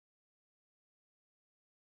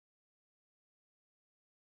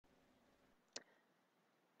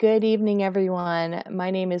Good evening, everyone. My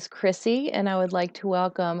name is Chrissy, and I would like to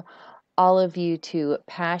welcome all of you to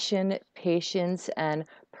Passion, Patience, and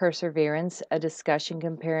Perseverance, a discussion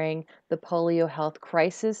comparing the polio health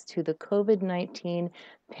crisis to the COVID-19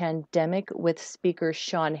 pandemic with speakers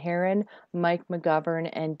Shawn Herron, Mike McGovern,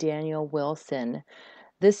 and Daniel Wilson.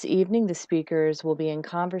 This evening, the speakers will be in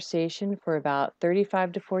conversation for about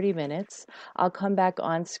 35 to 40 minutes. I'll come back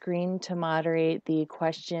on screen to moderate the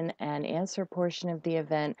question and answer portion of the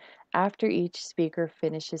event after each speaker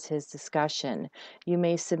finishes his discussion. You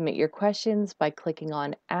may submit your questions by clicking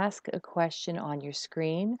on Ask a Question on your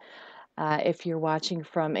screen. If you're watching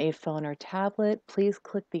from a phone or tablet, please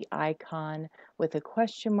click the icon with a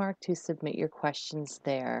question mark to submit your questions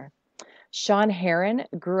there. Shawn Herron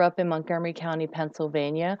grew up in Montgomery County,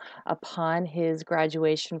 Pennsylvania. Upon his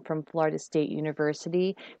graduation from Florida State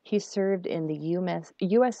University, he served in the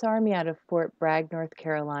U.S. Army out of Fort Bragg, North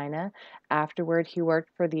Carolina. Afterward, he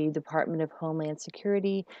worked for the Department of Homeland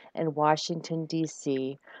Security in Washington,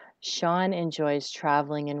 D.C. Shawn enjoys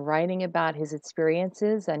traveling and writing about his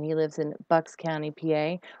experiences, and he lives in Bucks County,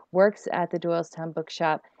 PA, works at the Doylestown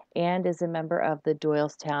Bookshop, and is a member of the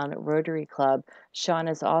Doylestown Rotary Club. Shawn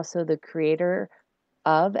is also the creator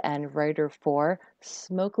of and writer for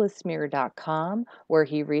smokelessmirror.com, where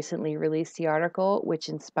he recently released the article which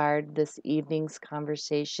inspired this evening's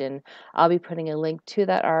conversation. I'll be putting a link to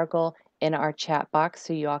that article in our chat box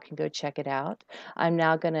so you all can go check it out. I'm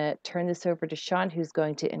now going to turn this over to Shawn, who's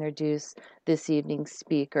going to introduce this evening's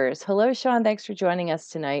speakers. Hello, Shawn. Thanks for joining us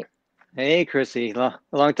tonight. Hey, Chrissy. A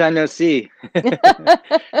long time no see.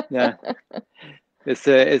 Yeah,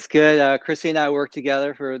 it's good. Chrissy and I work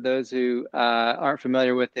together. For those who aren't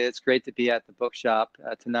familiar with it, it's great to be at the bookshop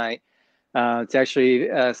tonight. It's actually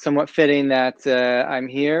somewhat fitting that I'm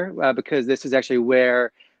here because this is actually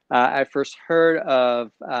where I first heard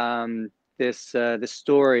of this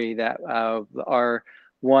story that our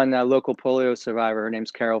one local polio survivor, her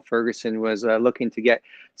name's Carol Ferguson, was looking to get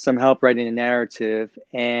some help writing a narrative,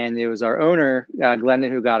 and it was our owner, Glenda,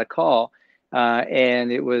 who got a call,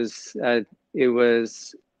 and it was I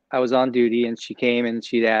was on duty, and she came and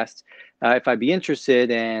she'd asked if I'd be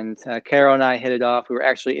interested, and Carol and I hit it off. We were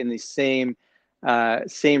actually in the same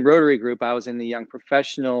Rotary group. I was in the Young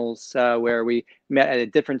Professionals, where we met at a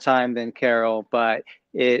different time than Carol, but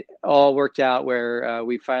it all worked out where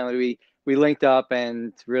we finally linked up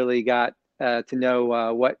and really got to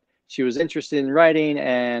know what she was interested in writing.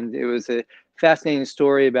 And it was a fascinating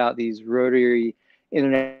story about these Rotary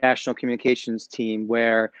International Communications team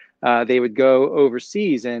where they would go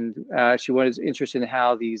overseas, and she was interested in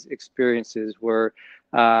how these experiences were,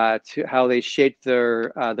 to how they shaped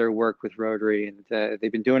their work with Rotary. And they've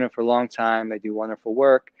been doing it for a long time. They do wonderful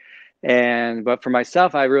work. But for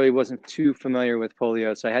myself, I really wasn't too familiar with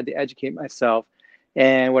polio, so I had to educate myself.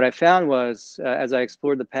 And what I found was, as I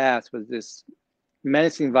explored the past, was this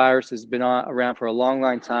menacing virus has been around for a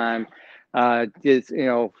long time. Did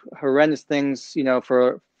horrendous things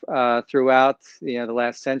for throughout the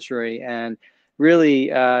last century, and really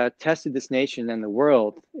tested this nation and the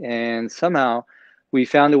world. And somehow we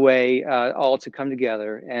found a way all to come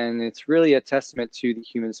together, and it's really a testament to the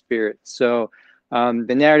human spirit. So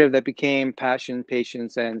the narrative that became Passion,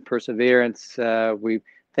 Patience, and Perseverance. We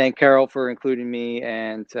thank Carol for including me,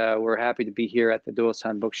 and we're happy to be here at the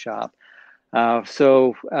Doylestown Bookshop.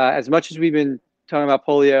 So as much as we've been talking about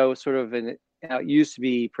polio, it used to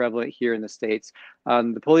be prevalent here in the States.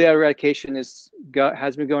 The polio eradication has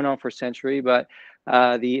been going on for a century, but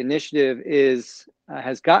the initiative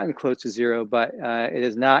has gotten close to zero, but it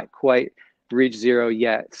has not quite reached zero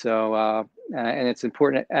yet. So and it's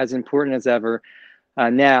important as ever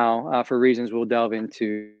now for reasons we'll delve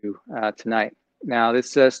into tonight. Now,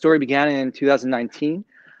 this story began in 2019.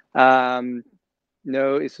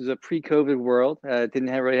 No, this was a pre-COVID world. Didn't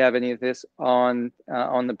really have any of this on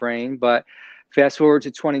the brain. But fast forward to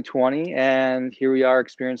 2020, and here we are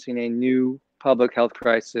experiencing a new public health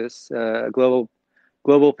crisis, a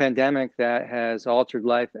global pandemic that has altered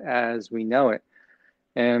life as we know it.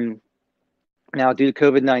 And now, due to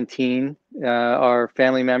COVID-19, our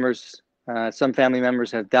family members, some family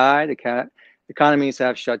members have died. Economies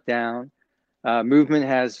have shut down. Movement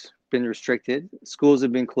has been restricted. Schools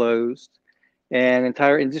have been closed. And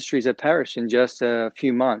entire industries have perished in just a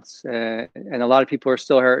few months. And a lot of people are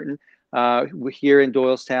still hurting. Here in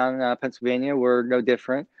Doylestown, Pennsylvania, we're no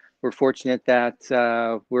different. We're fortunate that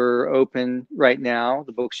we're open right now.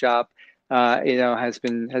 The bookshop, has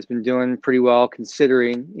been doing pretty well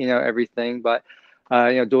considering, everything. But,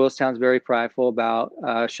 Doylestown's very prideful about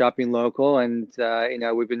shopping local. And,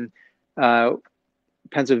 we've been,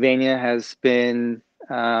 Pennsylvania has been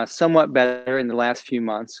somewhat better in the last few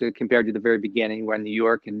months compared to the very beginning when New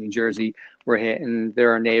York and New Jersey were hit, and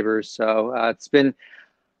they're our neighbors. So it's been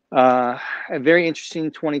a very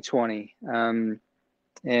interesting 2020. And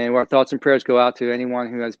our thoughts and prayers go out to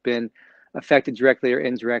anyone who has been affected directly or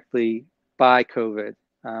indirectly by COVID.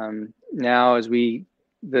 Now, as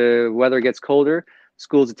the weather gets colder,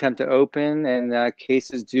 schools attempt to open and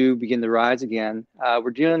cases do begin to rise again.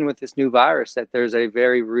 We're dealing with this new virus that there's a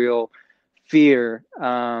very real fear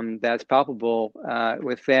that's palpable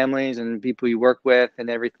with families and people you work with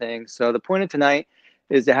and everything. So the point of tonight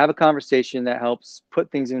is to have a conversation that helps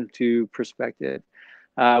put things into perspective.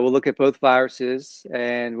 We'll look at both viruses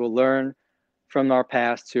and we'll learn from our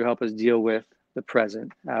past to help us deal with the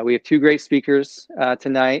present. We have two great speakers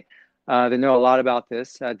tonight that know a lot about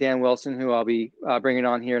this. Dan Wilson, who I'll be bringing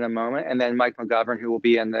on here in a moment, and then Mike McGovern, who will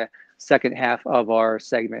be in the second half of our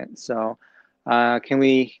segment. So can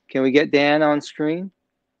we get Dan on screen?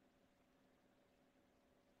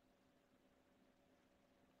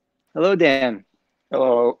 Hello, Dan.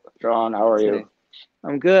 Hello, Shawn. How are you?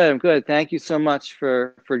 I'm good. I'm good. Thank you so much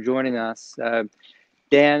for joining us.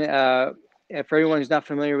 Dan, for everyone who's not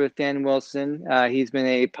familiar with Dan Wilson, he's been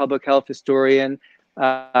a public health historian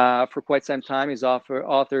for quite some time. He's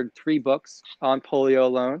authored 3 books on polio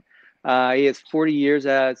alone. He has 40 years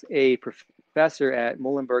as a professor at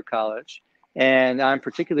Muhlenberg College. And I'm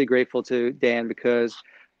particularly grateful to Dan because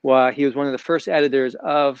he was one of the first editors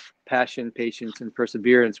of Passion, Patience, and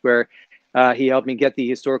Perseverance, where he helped me get the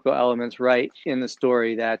historical elements right in the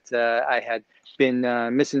story that I had been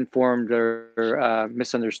misinformed or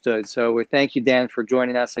misunderstood. So we thank you, Dan, for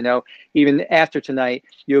joining us. I know even after tonight,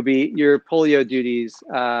 your polio duties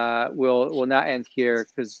will not end here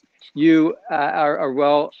because you are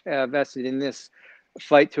well vested in this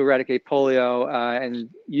fight to eradicate polio. And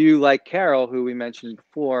you, like Carol, who we mentioned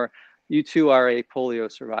before, you too are a polio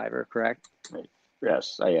survivor, correct?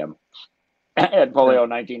 Yes, I am. I had polio in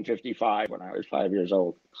 1955 when I was 5 years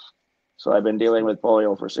old. So I've been dealing with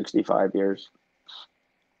polio for 65 years.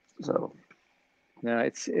 So no,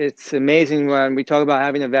 it's amazing when we talk about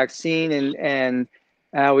having a vaccine and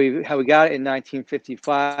how we got it in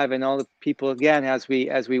 1955 and all the people, again, as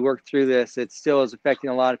we work through this, it still is affecting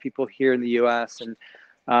a lot of people here in the US, and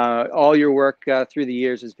all your work through the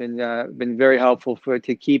years has been very helpful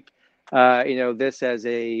to keep this as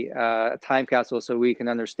a time capsule so we can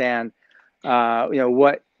understand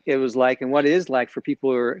what it was like and what it is like for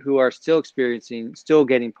people who are still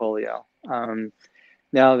getting polio.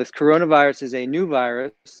 Now, this coronavirus is a new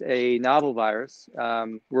virus, a novel virus.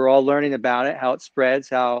 We're all learning about it, how it spreads,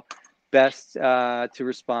 how best to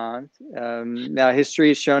respond. Now, history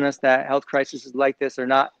has shown us that health crises like this are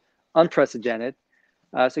not unprecedented.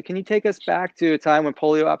 So can you take us back to a time when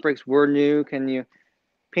polio outbreaks were new? Can you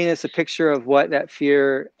paint us a picture of what that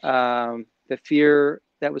fear, the fear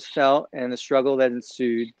that was felt and the struggle that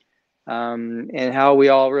ensued, and how we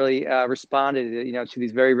all really responded, to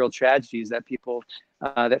these very real tragedies that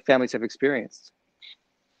that families have experienced?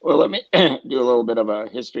 Well, let me do a little bit of a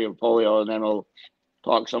history of polio, and then we'll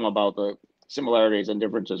talk some about the similarities and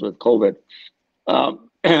differences with COVID.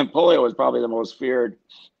 Polio was probably the most feared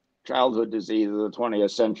childhood disease of the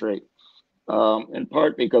 20th century, in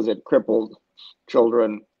part because it crippled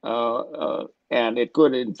children, and it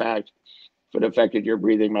could, in fact, if it affected your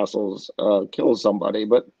breathing muscles, kill somebody.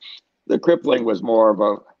 But the crippling was more of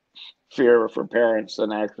a fear for parents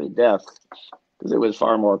than actually death, because it was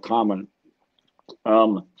far more common.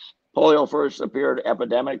 Polio first appeared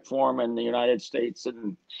epidemic form in the United States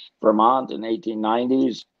in Vermont in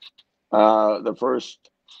 1890s. The first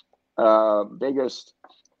biggest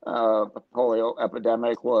polio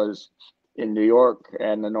epidemic was in New York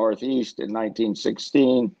and the Northeast in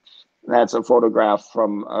 1916. That's a photograph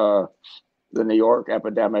from the New York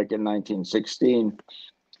epidemic in 1916.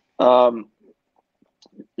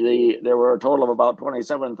 There were a total of about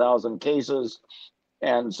 27,000 cases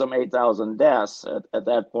and some 8,000 deaths. At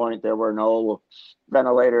that point, there were no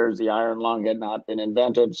ventilators. The iron lung had not been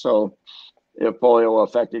invented. So if polio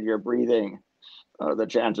affected your breathing, the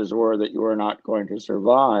chances were that you were not going to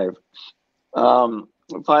survive.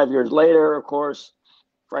 5 years later, of course,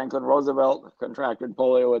 Franklin Roosevelt contracted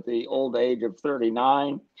polio at the old age of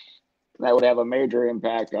 39. That would have a major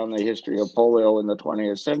impact on the history of polio in the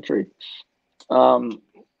 20th century. In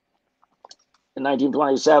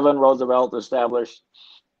 1927, Roosevelt established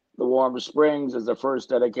the Warm Springs as the first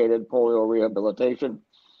dedicated polio rehabilitation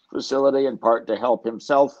facility, in part to help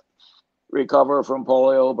himself recover from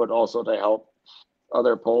polio, but also to help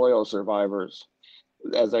other polio survivors.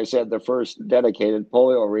 As I said, the first dedicated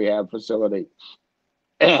polio rehab facility.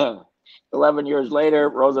 11 years later,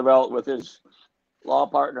 Roosevelt, with his law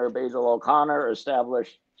partner Basil O'Connor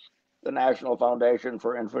established the National Foundation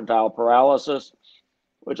for Infantile Paralysis,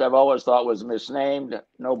 which I've always thought was misnamed.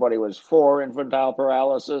 Nobody was for infantile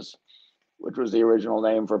paralysis, which was the original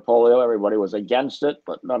name for polio. Everybody was against it,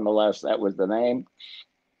 but nonetheless, that was the name.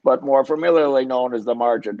 But more familiarly known as the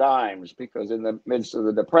March of Dimes, because in the midst of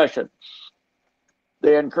the Depression,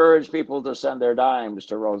 they encouraged people to send their dimes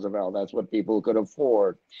to Roosevelt. That's what people could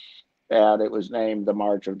afford. And it was named the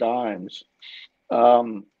March of Dimes.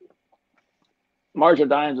 March of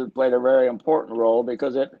Dimes has played a very important role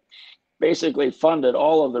because it basically funded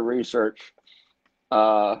all of the research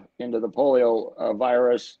into the polio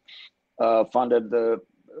virus, funded the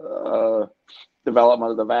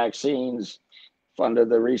development of the vaccines, funded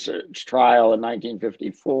the research trial in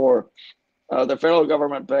 1954. The federal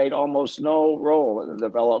government played almost no role in the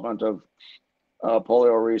development of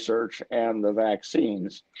polio research and the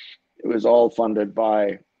vaccines. It was all funded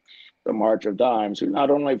by the March of Dimes, who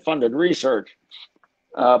not only funded research,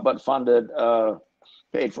 but funded,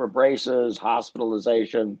 paid for braces,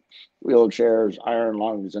 hospitalization, wheelchairs, iron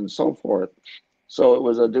lungs, and so forth. So it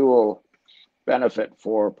was a dual benefit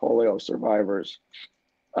for polio survivors.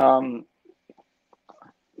 Once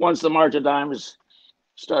the March of Dimes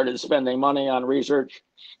started spending money on research,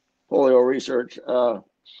 polio research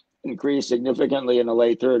increased significantly in the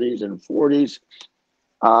late 30s and 40s.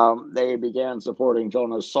 They began supporting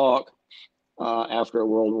Jonas Salk after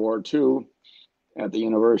World War II at the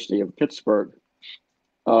University of Pittsburgh.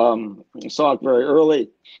 Salk very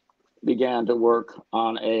early began to work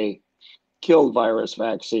on a killed virus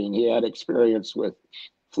vaccine. He had experience with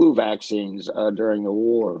flu vaccines during the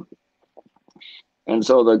war. And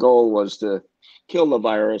so the goal was to kill the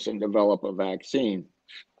virus and develop a vaccine.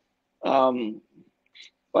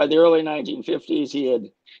 By the early 1950s, he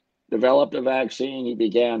had developed a vaccine. He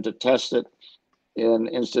began to test it in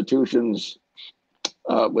institutions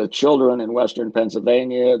with children in Western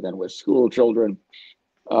Pennsylvania, then with school children,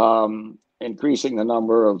 increasing the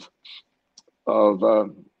number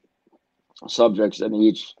of subjects in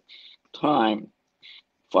each time.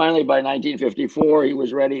 Finally, by 1954, he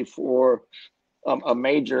was ready for a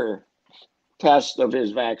major test of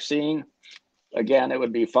his vaccine. Again, it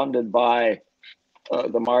would be funded by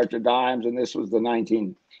the March of Dimes, and this was the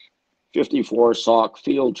 1954 Salk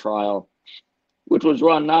field trial, which was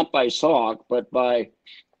run not by Salk, but by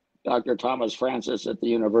Dr. Thomas Francis at the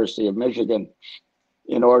University of Michigan,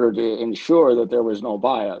 in order to ensure that there was no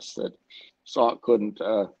bias, that Salk couldn't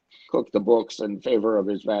cook the books in favor of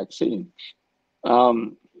his vaccine.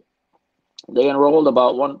 They enrolled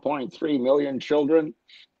about 1.3 million children.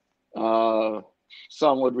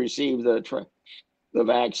 Some would receive the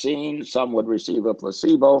vaccine, some would receive a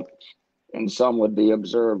placebo, and some would be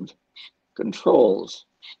observed controls.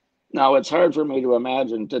 Now, it's hard for me to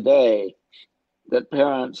imagine today that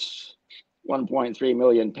parents, 1.3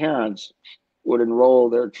 million parents, would enroll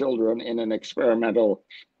their children in an experimental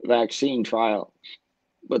vaccine trial.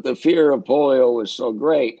 But the fear of polio was so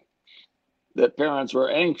great that parents were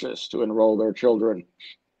anxious to enroll their children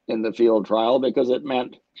in the field trial because it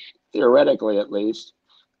meant, theoretically at least,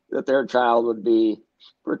 that their child would be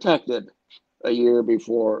protected a year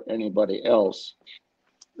before anybody else.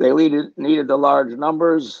 They needed the large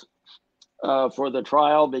numbers for the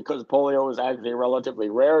trial because polio is actually a relatively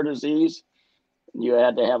rare disease. You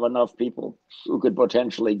had to have enough people who could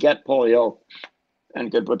potentially get polio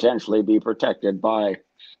and could potentially be protected by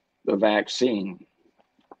the vaccine.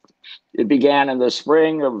 It began in the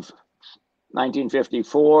spring of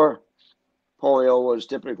 1954. Polio was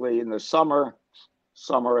typically in the summer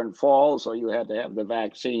and fall, so you had to have the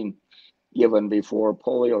vaccine given before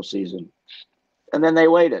polio season. And then they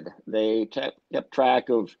waited. They kept track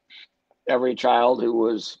of every child who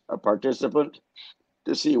was a participant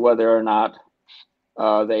to see whether or not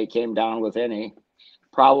they came down with any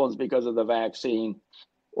problems because of the vaccine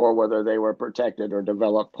or whether they were protected or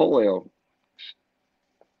developed polio.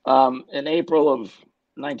 In April of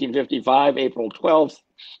 1955, April 12th,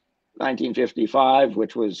 1955,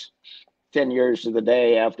 which was 10 years to the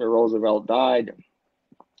day after Roosevelt died,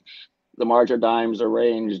 the March of Dimes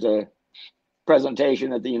arranged a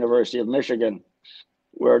presentation at the University of Michigan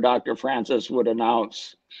where Dr. Francis would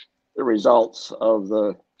announce the results of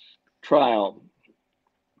the trial.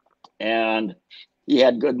 And he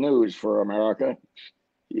had good news for America.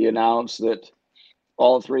 He announced that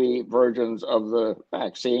all three versions of the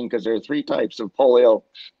vaccine, because there are three types of polio,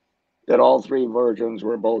 that all three versions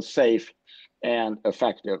were both safe and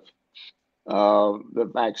effective.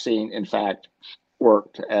 The vaccine, in fact,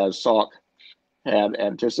 worked as Salk had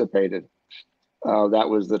anticipated. That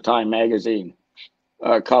was the Time magazine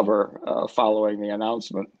cover following the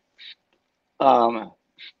announcement. The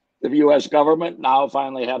U.S. government now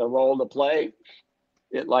finally had a role to play.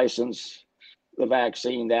 It licensed the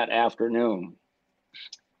vaccine that afternoon.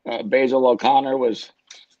 Basil O'Connor was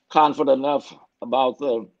confident enough about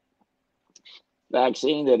the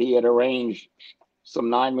vaccine that he had arranged some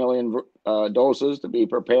 9 million doses to be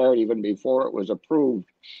prepared even before it was approved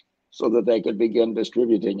so that they could begin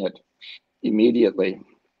distributing it immediately.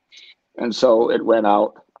 And so it went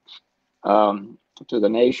out to the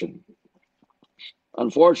nation.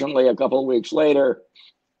 Unfortunately, a couple of weeks later,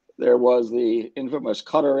 there was the infamous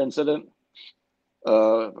Cutter incident.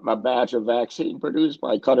 A batch of vaccine produced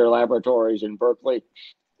by Cutter Laboratories in Berkeley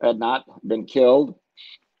had not been killed.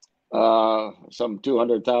 Some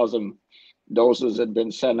 200,000 doses had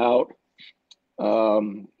been sent out.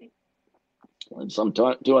 And some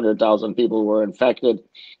 200,000 people were infected,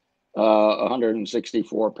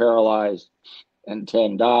 164 paralyzed, and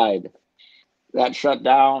 10 died. That shut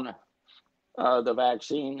down the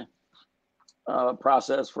vaccine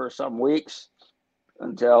process for some weeks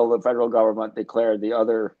until the federal government declared the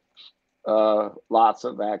other lots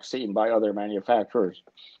of vaccine by other manufacturers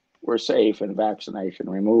were safe and vaccination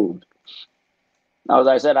removed. Now, as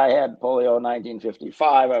I said, I had polio in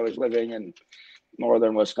 1955. I was living in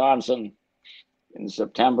northern Wisconsin in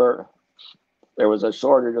September. There was a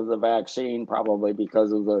shortage of the vaccine, probably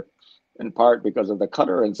because of in part because of the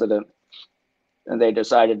Cutter incident. And they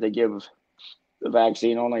decided to give the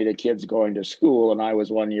vaccine only to kids going to school. And I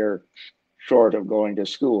was 1 year short of going to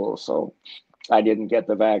school. So I didn't get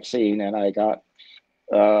the vaccine and I got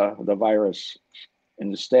the virus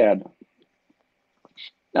instead.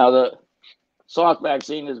 Now, the Salk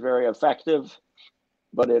vaccine is very effective,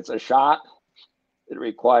 but it's a shot. It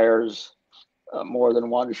requires more than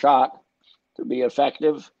one shot to be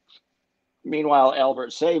effective. Meanwhile,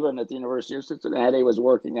 Albert Sabin at the University of Cincinnati was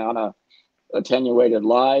working on a attenuated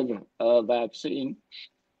live vaccine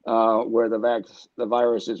where the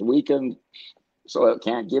virus is weakened, so it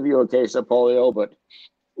can't give you a case of polio, but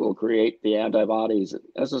will create the antibodies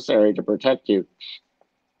necessary to protect you.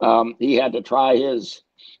 He had to try his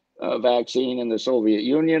vaccine in the Soviet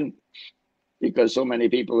Union because so many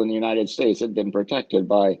people in the United States had been protected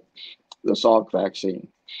by the Salk vaccine.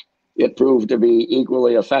 It proved to be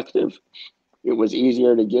equally effective. It was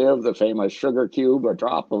easier to give, the famous sugar cube, a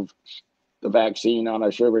drop of the vaccine on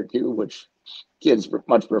a sugar cube, which kids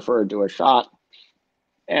much preferred to a shot.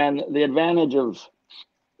 And the advantage of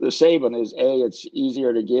the Sabin is it's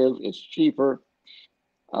easier to give, it's cheaper,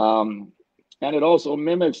 and it also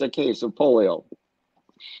mimics a case of polio.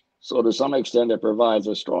 So to some extent, it provides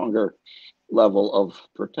a stronger level of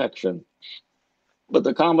protection. But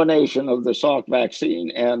the combination of the Salk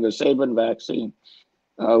vaccine and the Sabin vaccine,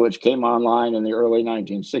 which came online in the early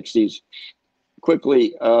 1960s,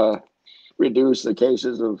 quickly reduced the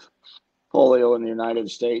cases of polio in the United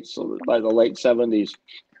States. So that by the late 70s,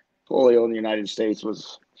 polio in the United States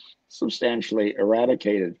was substantially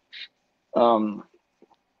eradicated.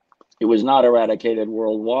 It was not eradicated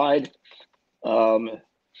worldwide. By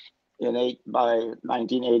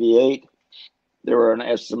 1988, there were an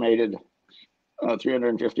estimated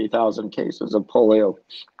 350,000 cases of polio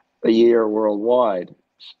a year worldwide.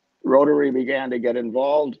 Rotary began to get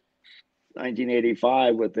involved in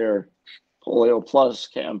 1985 with their Polio Plus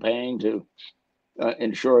campaign to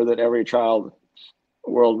ensure that every child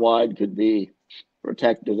worldwide could be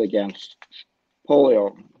protected against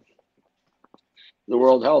polio. The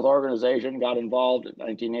World Health Organization got involved in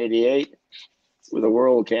 1988 with a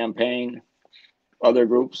world campaign. Other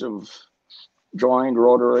groups have joined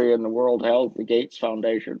Rotary and the World Health, the Gates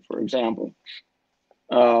Foundation, for example,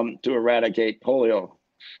 to eradicate polio.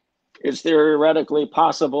 It's theoretically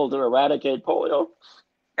possible to eradicate polio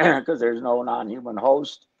because there's no non-human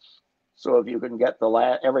host. So if you can get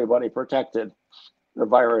everybody protected, the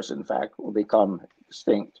virus, in fact, will become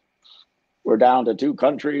extinct. We're down to 2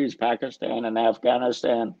 countries, Pakistan and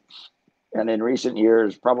Afghanistan. And in recent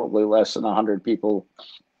years, probably less than 100 people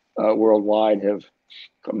worldwide have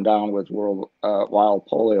come down with wild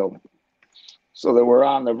polio. So that we're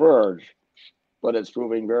on the verge, but it's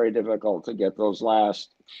proving very difficult to get those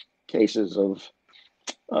last cases of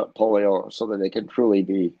polio so that they can truly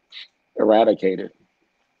be eradicated.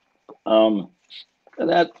 And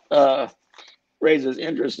that raises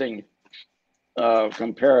interesting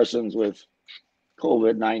comparisons with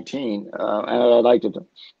COVID-19. And I'd like to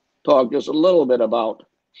talk just a little bit about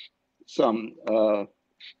some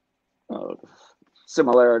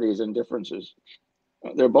similarities and differences.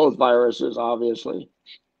 They're both viruses, obviously,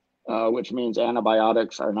 which means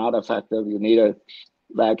antibiotics are not effective. You need a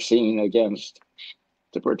vaccine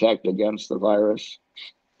to protect against the virus.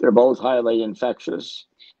 They're both highly infectious.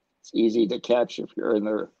 easy to catch if you're in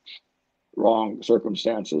the wrong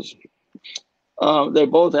circumstances. They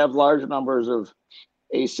both have large numbers of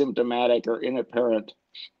asymptomatic or inapparent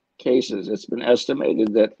cases. It's been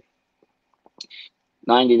estimated that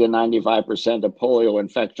 90 to 95% of polio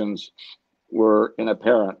infections were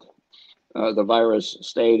inapparent. The virus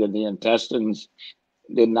stayed in the intestines,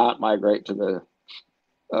 did not migrate to the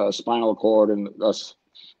spinal cord, and thus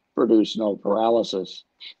produced no paralysis.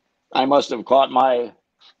 I must have caught my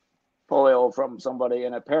polio from somebody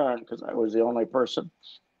inapparent because I was the only person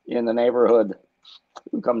in the neighborhood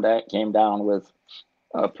who came down with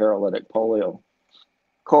paralytic polio.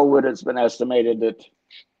 COVID, it's been estimated that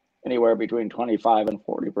anywhere between 25 and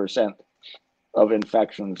 40% of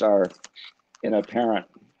infections are inapparent.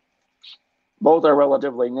 Both are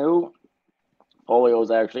relatively new. Polio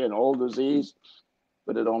is actually an old disease,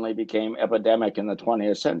 but it only became epidemic in the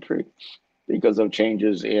 20th century because of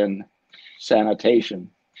changes in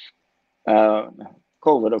sanitation.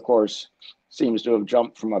 COVID, of course, seems to have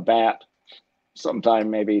jumped from a bat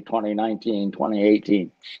sometime maybe 2019,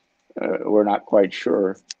 2018. We're not quite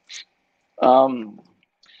sure.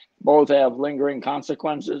 Both have lingering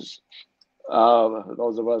consequences.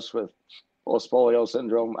 Those of us with post-polio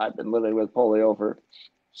syndrome, I've been living with polio for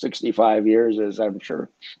 65 years, as I'm sure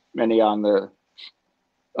many on the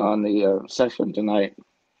session tonight.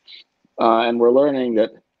 And we're learning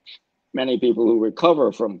that many people who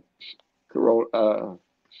recover from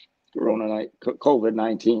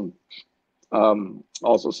COVID-19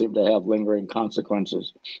 also seem to have lingering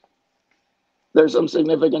consequences. There's some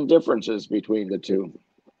significant differences between the two.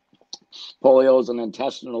 Polio is an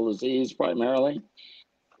intestinal disease primarily.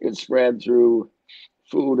 It's spread through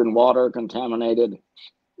food and water contaminated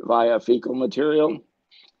via fecal material.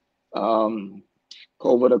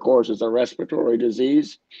 COVID, of course, is a respiratory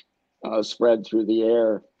disease, spread through the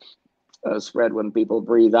air, spread when people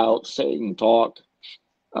breathe out, sing, talk,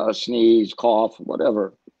 sneeze, cough,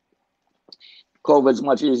 whatever. COVID's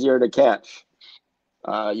much easier to catch.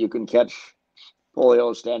 You can catch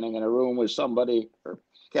polio standing in a room with somebody, or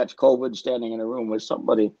catch COVID standing in a room with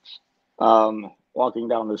somebody, walking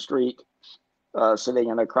down the street, sitting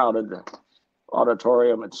in a crowded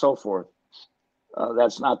auditorium, and so forth.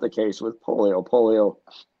 That's not the case with polio. Polio,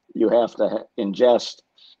 you have to ingest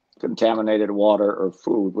contaminated water or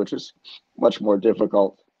food, which is much more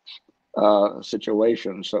difficult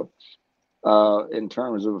situation. So in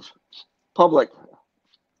terms of public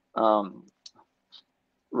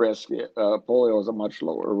risk, polio is a much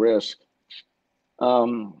lower risk.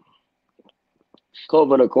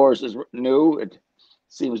 COVID, of course, is new. It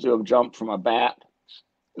seems to have jumped from a bat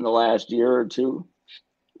in the last year or two,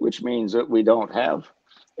 which means that we don't have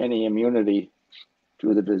any immunity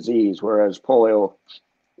to the disease, whereas polio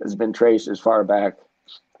has been traced as far back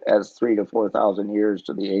as 3,000 to 4,000 years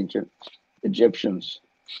to the ancient Egyptians.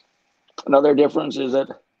 Another difference is that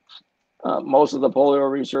most of the polio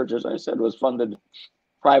research, as I said, was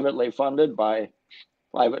privately funded by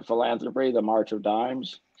private philanthropy, the March of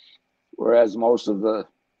Dimes, whereas most of the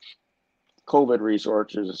COVID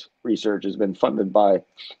research has been funded by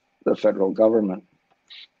the federal government.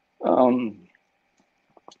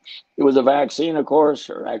 It was a vaccine, of course,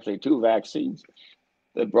 or actually two vaccines,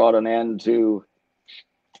 that brought an end to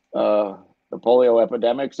the polio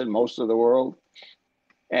epidemics in most of the world.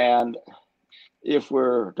 And if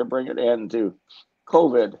we're to bring an end to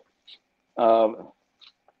COVID,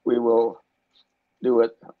 we will do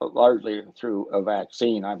it largely through a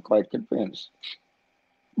vaccine, I'm quite convinced.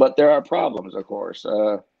 But there are problems, of course.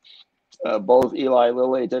 Both Eli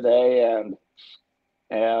Lilly today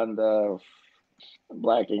and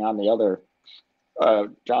blacking on the other,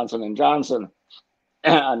 Johnson & Johnson,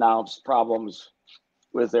 announced problems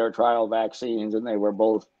with their trial vaccines, and they were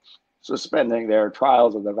both suspending their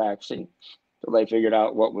trials of the vaccine until they figured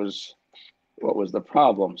out what was the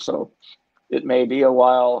problem. So it may be a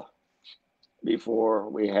while before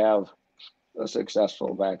we have a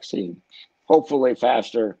successful vaccine. Hopefully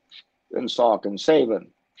faster than Salk and Sabin,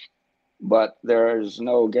 but there is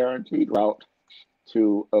no guaranteed route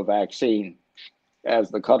to a vaccine,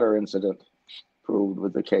 as the Cutter incident proved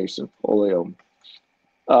with the case of polio.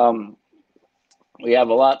 We have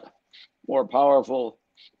a lot more powerful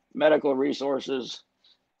medical resources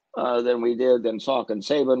than Salk and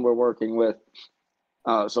Sabin were working with.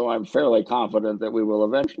 So I'm fairly confident that we will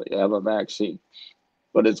eventually have a vaccine,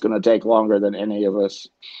 but it's going to take longer than any of us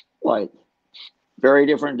like. Very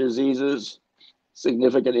different diseases,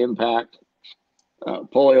 significant impact.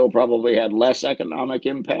 Polio probably had less economic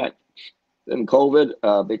impact than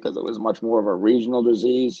COVID because it was much more of a regional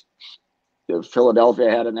disease. If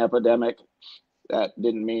Philadelphia had an epidemic, that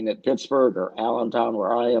didn't mean that Pittsburgh or Allentown,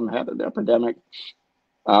 where I am, had an epidemic.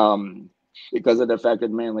 Because it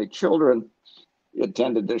affected mainly children, it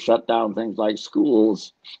tended to shut down things like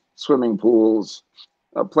schools, swimming pools,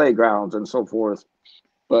 playgrounds, and so forth,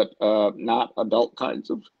 but not adult kinds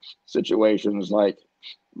of situations like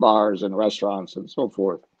bars and restaurants and so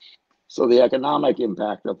forth. So the economic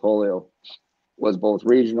impact of polio was both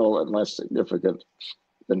regional and less significant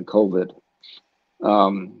than COVID.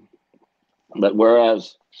 But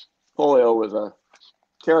whereas polio was a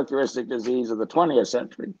characteristic disease of the 20th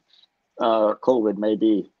century, COVID may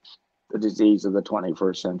be the disease of the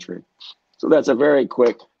 21st century. So that's a very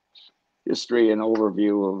quick history and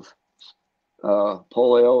overview of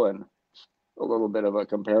polio and a little bit of a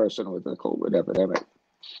comparison with the COVID epidemic.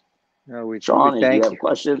 Shawn, do you have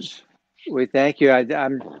questions? We thank you.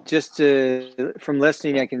 I'm just from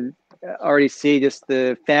listening, I can already see just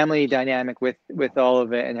the family dynamic with all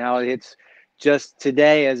of it and how it's just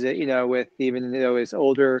today as it, with even though it's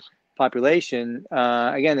older population,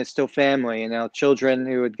 again, it's still family, children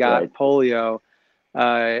who had got Right. polio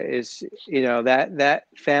is, that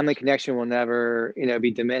family connection will never,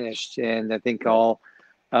 be diminished. And I think all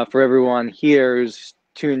for everyone here who's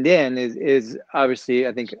tuned in is obviously,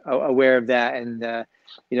 I think, aware of that. And,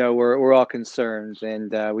 we're all concerned,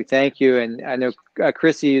 and we thank you. And I know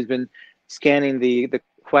Chrissy has been scanning the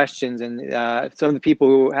questions, and some of the people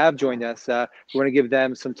who have joined us, we want to give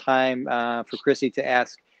them some time for Chrissy to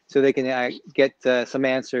ask, so they can get some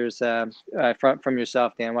answers from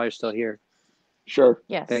yourself, Dan, while you're still here. Sure.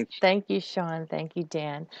 Yes. Thank you, Shawn. Thank you,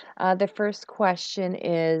 Dan. The first question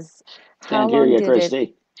is, Can't hear you,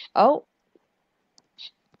 Christy. Oh,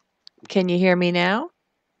 can you hear me now?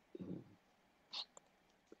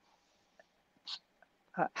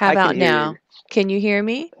 How about now? Can you hear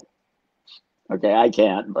me? Okay, I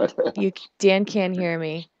can't, but Dan can hear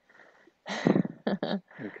me.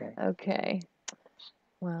 Okay. Okay.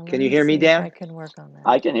 Well, can you hear me, Dan? I can work on that.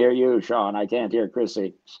 I can hear you, Shawn. I can't hear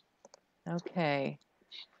Chrissy. Okay.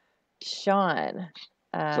 Shawn.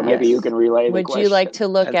 So maybe you can relay the Would question. you like to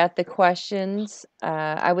look at the questions?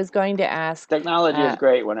 I was going to ask. Technology is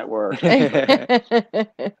great when it works.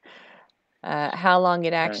 How long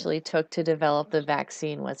it actually took to develop the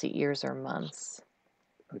vaccine? Was it years or months?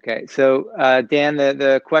 Okay, so Dan,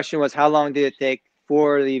 the question was, how long did it take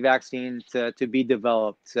for the vaccine to be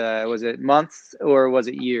developed? Was it months or was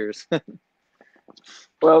it years?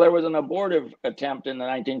 Well, there was an abortive attempt in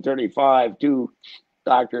 1935, 2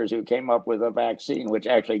 doctors who came up with a vaccine which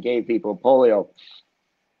actually gave people polio.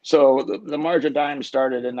 So the March of Dimes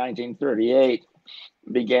started in 1938,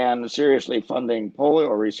 began seriously funding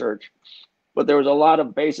polio research. But there was a lot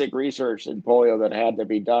of basic research in polio that had to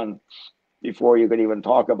be done before you could even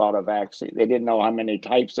talk about a vaccine. They didn't know how many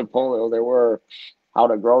types of polio there were, how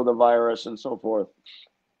to grow the virus, and so forth.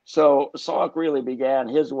 So Salk really began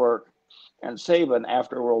his work, and Sabin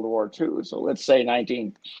after World War II. So let's say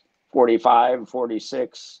 1945,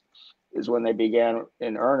 46 is when they began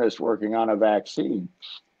in earnest working on a vaccine.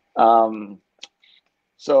 So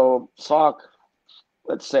Salk,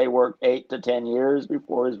 let's say, worked 8 to 10 years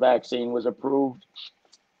before his vaccine was approved.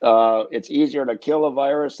 It's easier to kill a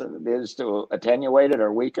virus than it is to attenuate it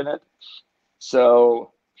or weaken it.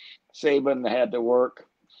 So Sabin had to work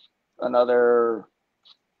another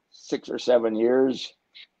 6 or 7 years.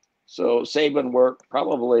 So Sabin worked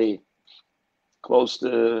probably close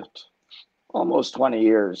to almost 20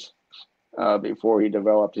 years before he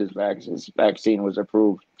developed his vaccine. His vaccine was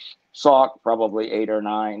approved. Salk probably 8 or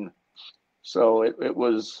 9. So it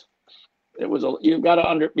was you've got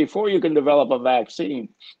to before you can develop a vaccine,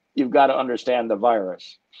 you've got to understand the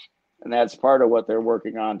virus, and that's part of what they're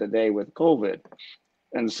working on today with COVID.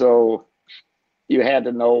 And so you had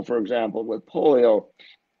to know, for example, with polio,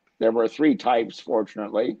 there were 3 types,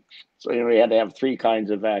 fortunately. So you had to have 3 kinds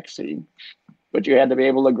of vaccine, but you had to be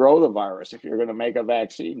able to grow the virus. If you're going to make a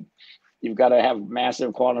vaccine, you've got to have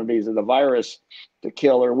massive quantities of the virus to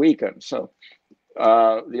kill or weaken. So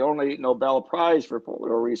the only Nobel Prize for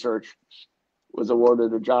polio research was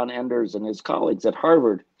awarded to John Enders and his colleagues at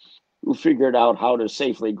Harvard, who figured out how to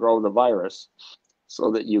safely grow the virus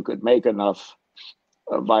so that you could make enough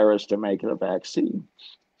virus to make a vaccine.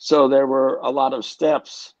 So there were a lot of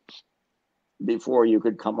steps before you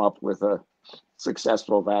could come up with a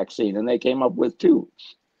successful vaccine, and they came up with 2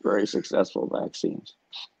 very successful vaccines.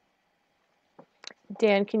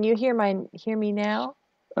 Dan, can you hear me now?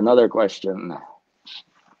 Another question.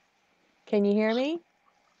 Can you hear me?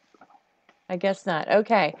 I guess not.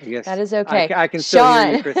 Okay, that is okay. okay. I can still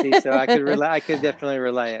hear you, Chrissy, so I could definitely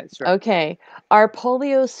relay it. Sure. Okay, are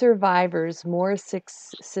polio survivors more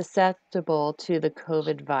susceptible to the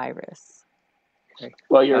COVID virus?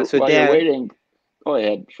 While you're Dan, waiting, go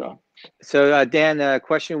ahead, Shawn. So Dan, the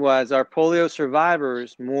question was, are polio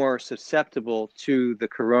survivors more susceptible to the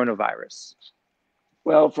coronavirus?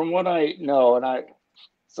 Well, from what I know, and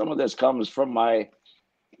some of this comes from my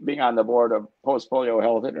being on the board of Post Polio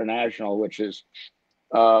Health International, which has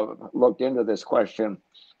looked into this question.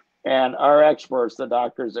 And our experts, the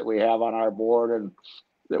doctors that we have on our board and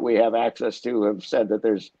that we have access to, have said that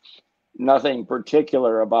there's nothing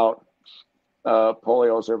particular about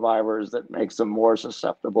polio survivors that makes them more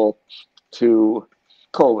susceptible to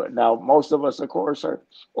COVID. Now, most of us, of course, are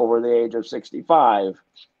over the age of 65,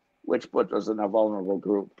 which puts us in a vulnerable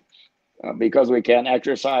group. Because we can't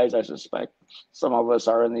exercise, I suspect some of us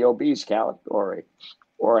are in the obese category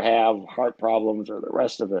or have heart problems or the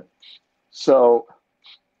rest of it. So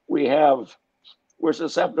we're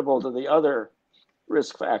susceptible to the other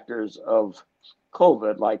risk factors of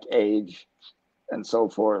COVID, like age and so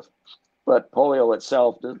forth. But polio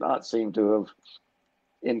itself does not seem to have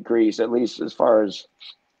increased, at least as far as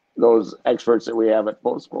those experts that we have at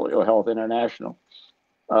Post Polio Health International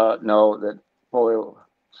know that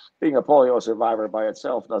being a polio survivor by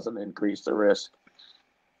itself doesn't increase the risk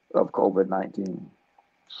of COVID-19.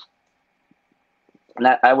 And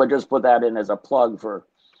I would just put that in as a plug for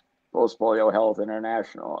Post Polio Health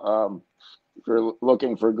International. If you're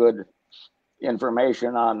looking for good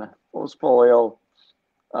information on post polio,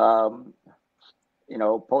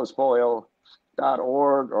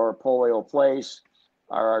 postpolio.org or Polio Place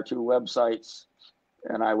are our two websites,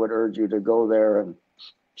 and I would urge you to go there and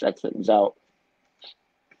check things out.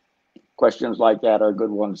 Questions like that are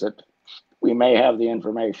good ones that we may have the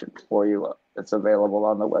information for you that's available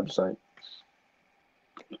on the website.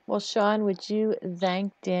 Well, Shawn, would you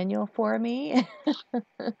thank Daniel for me?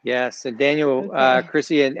 Yes, and Daniel, Okay.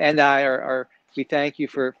 Chrissy, and I we thank you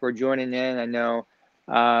for joining in. I know,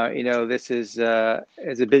 this is a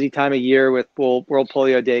busy time of year with World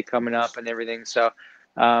Polio Day coming up and everything. So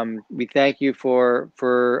we thank you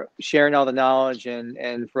for sharing all the knowledge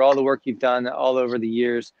and for all the work you've done all over the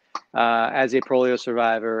years as a polio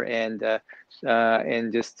survivor, and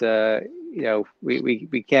just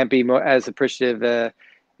we can't be more as appreciative.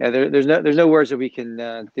 There's no words that we can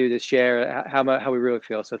do to share how we really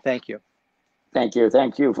feel. So thank you. Thank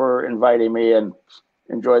you for inviting me, and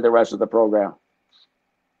enjoy the rest of the program.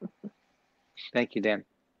 Thank you, Dan.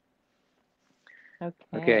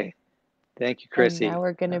 Okay. Thank you, Chrissy. And now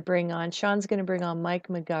we're going to Shawn's going to bring on Mike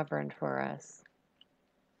McGovern for us.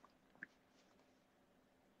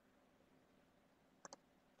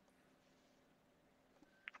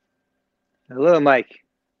 Hello, Mike.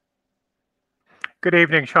 Good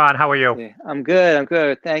evening, Shawn. How are you? I'm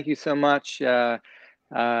good. Thank you so much. We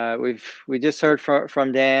just heard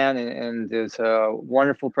from Dan, and it was a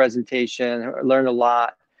wonderful presentation. I learned a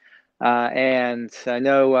lot, and I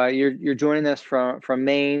know you're joining us from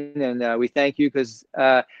Maine, and we thank you because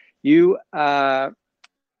you have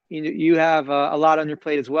a lot on your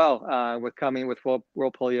plate as well with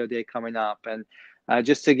World Polio Day coming up. And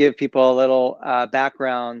just to give people a little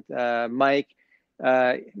background, Mike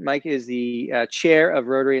is the chair of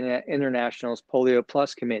Rotary International's Polio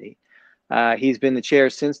Plus Committee. He's been the chair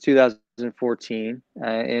since 2014.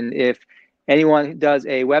 And if anyone does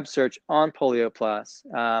a web search on Polio Plus,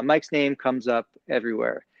 Mike's name comes up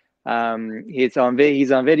everywhere. He's on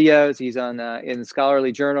videos, he's on in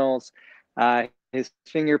scholarly journals. His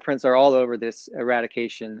fingerprints are all over this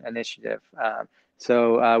eradication initiative.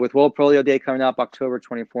 So with World Polio Day coming up October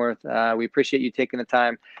 24th, we appreciate you taking the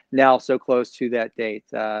time now so close to that date.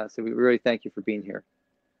 So we really thank you for being here.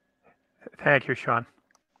 Thank you, Shawn.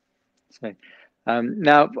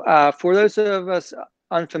 Now, for those of us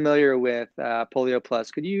unfamiliar with Polio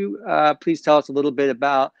Plus, could you please tell us a little bit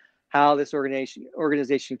about how this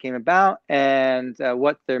organization came about and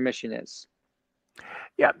what their mission is?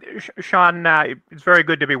 Yeah, Shawn, it's very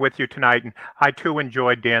good to be with you tonight, and I too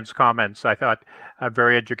enjoyed Dan's comments. I thought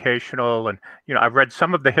very educational, and I've read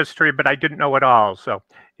some of the history, but I didn't know it all, so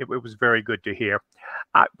it was very good to hear.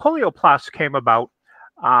 Polio Plus came about.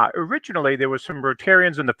 Originally, there were some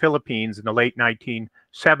Rotarians in the Philippines in the late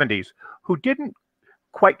 1970s who didn't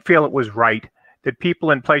quite feel it was right that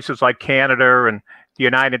people in places like Canada and the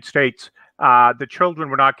United States, the children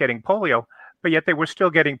were not getting polio, but yet they were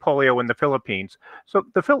still getting polio in the Philippines. So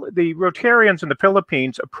the Rotarians in the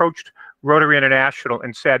Philippines approached Rotary International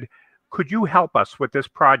and said, could you help us with this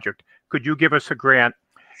project? Could you give us a grant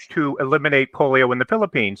to eliminate polio in the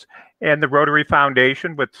Philippines? And the Rotary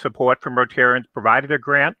Foundation, with support from Rotarians, provided a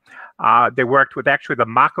grant. They worked with actually the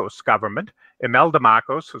Marcos government, Imelda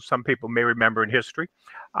Marcos, who some people may remember in history.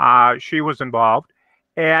 She was involved.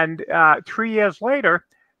 And 3 years later,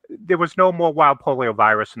 there was no more wild polio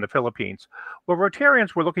virus in the Philippines. Well,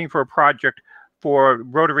 Rotarians were looking for a project for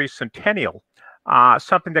Rotary Centennial,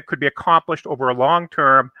 something that could be accomplished over a long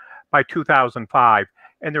term by 2005.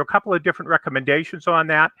 And there were a couple of different recommendations on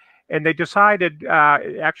that. And they decided,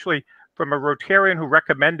 actually, from a Rotarian who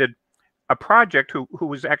recommended a project, who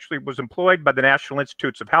was employed by the National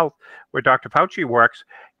Institutes of Health, where Dr. Fauci works,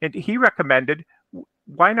 and he recommended,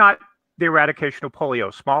 why not the eradication of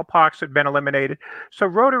polio? Smallpox had been eliminated. So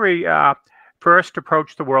Rotary first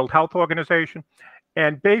approached the World Health Organization,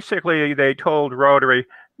 and basically they told Rotary,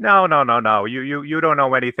 no, you don't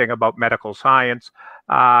know anything about medical science.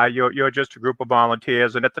 You're just a group of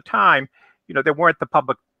volunteers. And at the time, there weren't the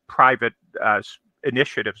public-private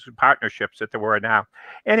initiatives and partnerships that there were now.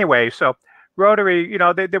 Anyway, so Rotary,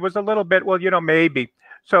 there was a little bit, well, maybe.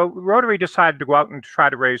 So Rotary decided to go out and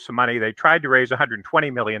try to raise some money. They tried to raise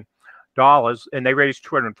 $120 million, and they raised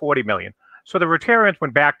 $240 million. So the Rotarians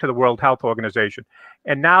went back to the World Health Organization.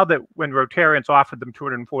 And now that when Rotarians offered them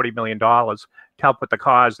 $240 million to help with the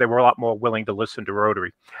cause, they were a lot more willing to listen to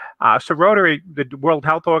Rotary. So Rotary, the World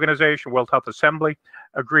Health Organization, World Health Assembly,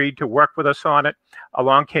 agreed to work with us on it.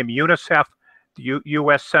 Along came UNICEF, the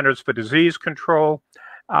U.S. Centers for Disease Control,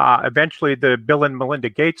 eventually the Bill and Melinda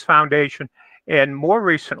Gates Foundation, and more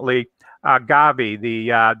recently, Gavi,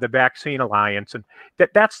 the Vaccine Alliance. And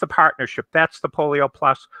that's the partnership. That's the Polio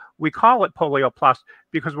Plus. We call it Polio Plus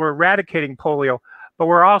because we're eradicating polio, but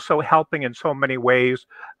we're also helping in so many ways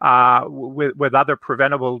with other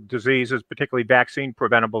preventable diseases, particularly vaccine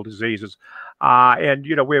preventable diseases. And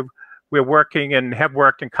we're working and have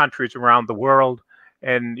worked in countries around the world.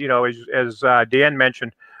 And as Dan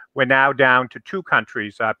mentioned, we're now down to 2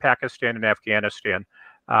 countries, Pakistan and Afghanistan,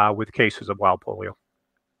 with cases of wild polio.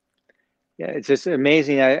 Yeah, it's just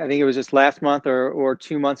amazing. I think it was just last month or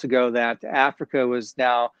 2 months ago that Africa was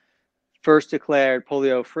now first declared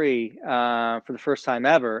polio free for the first time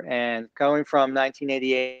ever. And going from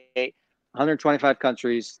 1988, 125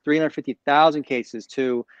 countries, 350,000 cases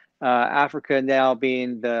to Africa now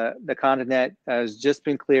being the continent has just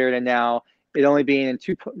been cleared, and now it only being in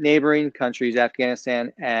 2 neighboring countries,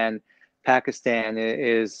 Afghanistan and Pakistan,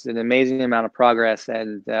 is an amazing amount of progress.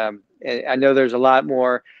 And I know there's a lot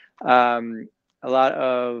more, a lot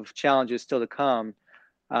of challenges still to come.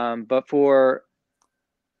 But for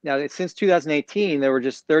now, since 2018, there were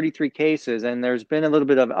just 33 cases, and there's been a little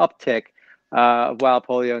bit of uptick of wild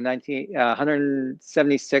polio.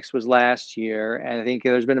 176 was last year, and I think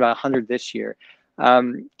there's been about 100 this year.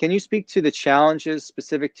 Can you speak to the challenges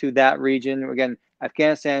specific to that region? Again,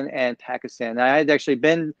 Afghanistan and Pakistan. I had actually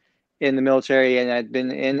been in the military, and I'd been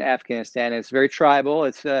in Afghanistan. It's very tribal.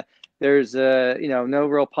 It's there's no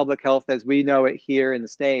real public health as we know it here in the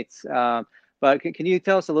States. But can you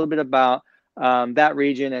tell us a little bit about that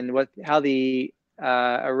region and how the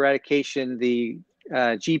eradication, the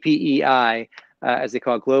GPEI, as they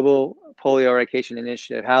call it, Global Polio Eradication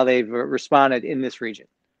Initiative, how they've responded in this region?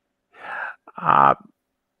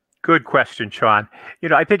 Good question, Shawn.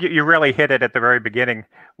 I think you really hit it at the very beginning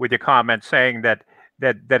with your comment saying that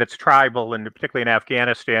it's tribal, and particularly in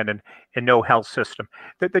Afghanistan, and no health system.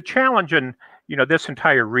 The challenge in this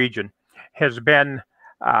entire region has been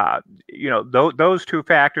those 2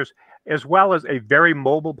 factors, as well as a very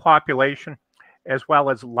mobile population, as well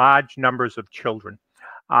as large numbers of children.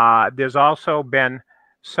 There's also been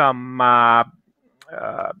some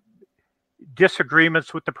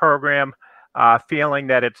disagreements with the program, feeling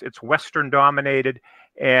that it's Western dominated,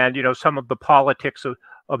 and some of the politics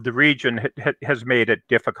of the region has made it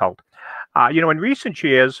difficult. In recent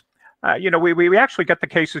years, we actually got the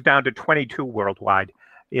cases down to 22 worldwide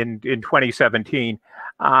in 2017.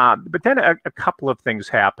 But then a couple of things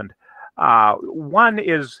happened. One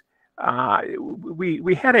is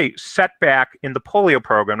we had a setback in the polio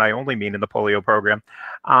program. I only mean in the polio program,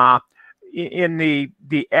 in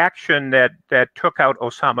the action that took out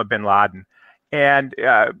Osama bin Laden. And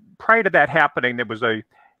prior to that happening, there was a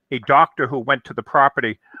doctor who went to the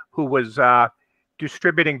property who was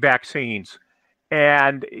distributing vaccines.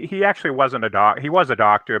 And he actually wasn't a doctor. He was a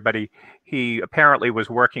doctor, but he apparently was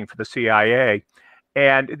working for the CIA.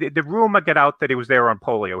 And the rumor got out that he was there on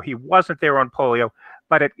polio. He wasn't there on polio,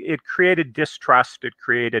 but it created distrust. It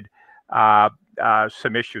created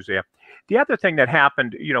some issues there. The other thing that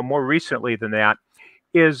happened, more recently than that,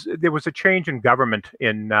 is there was a change in government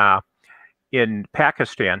in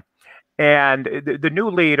Pakistan. And the new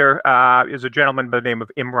leader is a gentleman by the name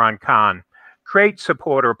of Imran Khan, great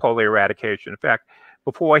supporter of polio eradication. In fact,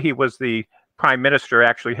 before he was the prime minister,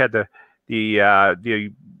 actually had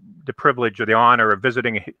the privilege or the honor of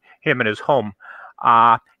visiting him in his home.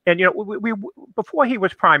 And we before he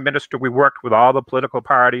was prime minister, we worked with all the political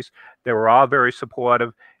parties. They were all very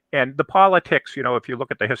supportive. And the politics, if you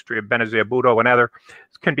look at the history of Benazir Bhutto and others,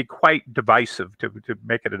 can be quite divisive, to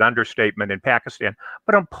make it an understatement, in Pakistan.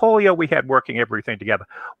 But on polio, we had working everything together.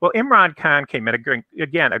 Well, Imran Khan came in,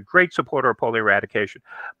 again, a great supporter of polio eradication.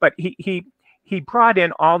 But he brought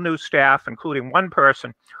in all new staff, including one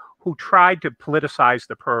person who tried to politicize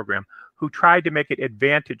the program, who tried to make it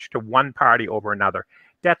advantage to one party over another.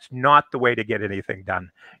 That's not the way to get anything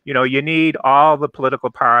done. You need all the political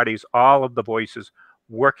parties, all of the voices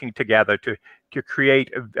working together to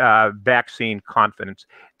create vaccine confidence.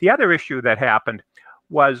 The other issue that happened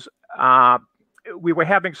was we were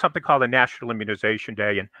having something called a National Immunization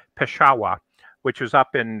Day in Peshawar, which was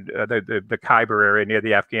up in the Khyber area near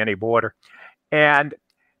the Afghani border. And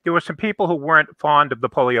there were some people who weren't fond of the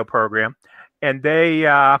polio program, and they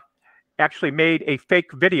actually made a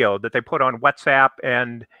fake video that they put on WhatsApp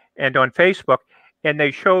and on Facebook, and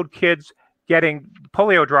they showed kids getting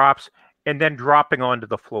polio drops and then dropping onto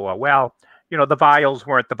the floor. Well, the vials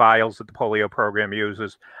weren't the vials that the polio program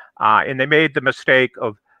uses. And they made the mistake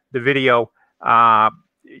of the video,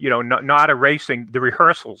 not erasing the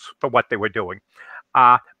rehearsals for what they were doing.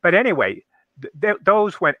 But anyway,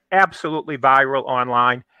 those went absolutely viral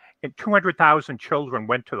online. And 200,000 children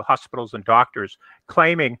went to the hospitals and doctors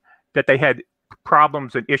claiming that they had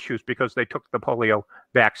problems and issues because they took the polio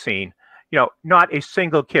vaccine. Not a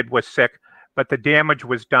single kid was sick, but the damage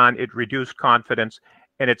was done. It reduced confidence,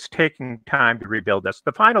 and it's taking time to rebuild this.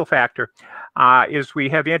 The final factor is we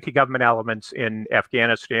have anti-government elements in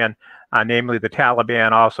Afghanistan, namely the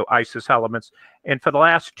Taliban, also ISIS elements. And for the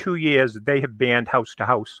last 2 years, they have banned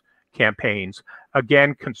house-to-house campaigns,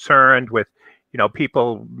 again, concerned with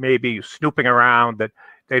people maybe snooping around that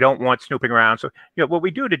they don't want snooping around. So, what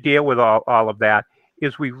we do to deal with all of that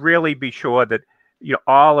is we really be sure that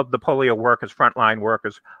all of the polio workers, frontline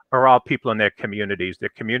workers, are all people in their communities. They're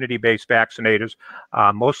community-based vaccinators,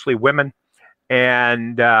 mostly women,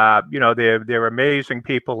 and they're amazing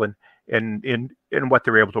people in what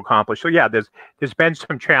they're able to accomplish. So yeah, there's been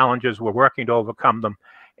some challenges. We're working to overcome them,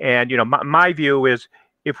 and my view is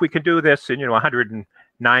if we can do this in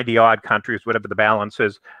 190 odd countries, whatever the balance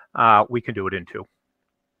is, we can do it in 2.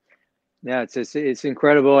 Yeah, it's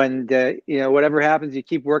incredible, and whatever happens, you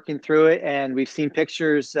keep working through it. And we've seen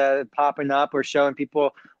pictures popping up or showing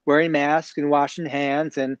people wearing masks and washing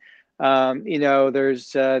hands, and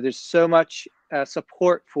there's so much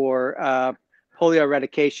support for polio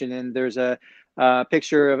eradication. And there's a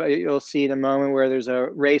picture of you'll see in a moment where there's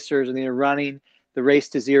racers and they're running the race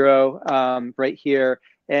to zero right here,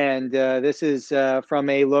 and this is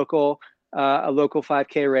from a local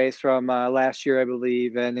 5K race from last year, I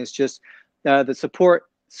believe. And it's just the support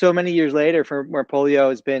so many years later from where polio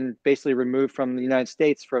has been basically removed from the United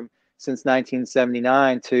States since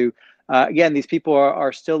 1979 to, again, these people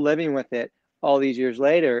are still living with it all these years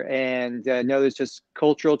later. And there's just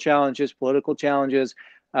cultural challenges, political challenges.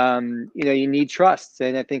 You need trust.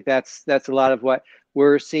 And I think that's a lot of what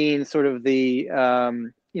we're seeing, sort of the,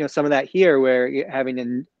 some of that here, where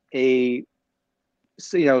having a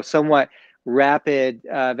somewhat rapid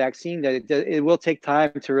vaccine, that it will take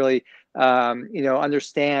time to really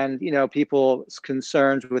understand people's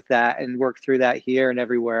concerns with that and work through that here and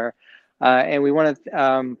everywhere. And we want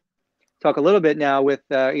to talk a little bit now with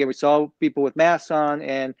we saw people with masks on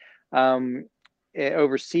and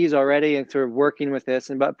overseas already and sort of working with this,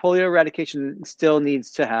 but polio eradication still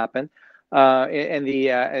needs to happen, and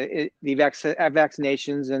the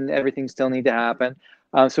vaccinations and everything still need to happen.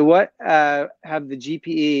 So what have the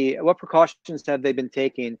GPE, what precautions have they been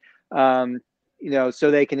taking, so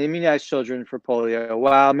they can immunize children for polio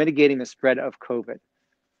while mitigating the spread of COVID?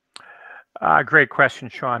 Great question,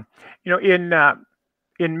 Shawn.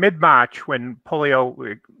 In mid-March, when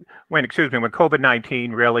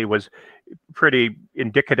COVID-19 really was pretty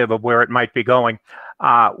indicative of where it might be going,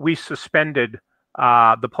 we suspended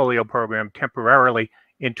the polio program temporarily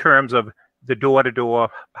in terms of the door-to-door,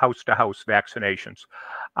 house-to-house vaccinations.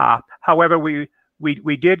 However, we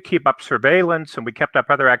did keep up surveillance, and we kept up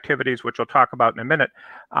other activities, which we'll talk about in a minute,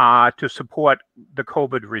 to support the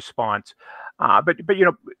COVID response. But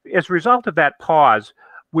as a result of that pause,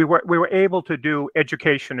 we were able to do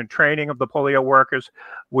education and training of the polio workers.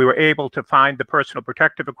 We were able to find the personal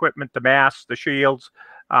protective equipment, the masks, the shields,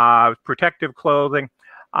 protective clothing,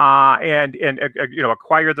 and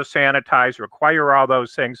acquire the sanitizer, acquire all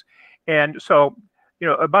those things. And so,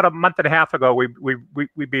 about a month and a half ago, we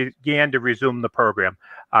began to resume the program,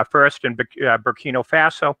 first in Burkina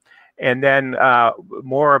Faso, and then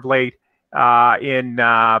more of late in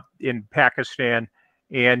Pakistan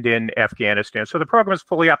and in Afghanistan. So the program is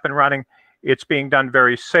fully up and running. It's being done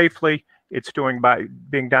very safely. It's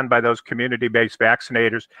being done by those community-based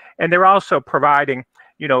vaccinators, and they're also providing,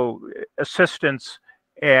 assistance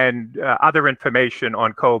and other information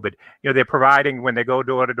on COVID. They're providing, when they go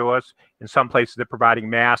door to doors, in some places they're providing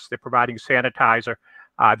masks, they're providing sanitizer,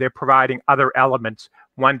 they're providing other elements,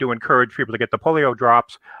 one to encourage people to get the polio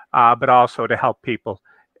drops, but also to help people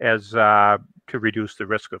to reduce the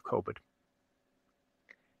risk of COVID.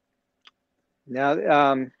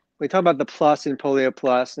 Now, we talk about the plus in Polio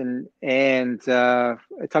Plus, and I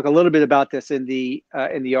talk a little bit about this in the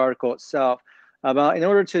article itself. About in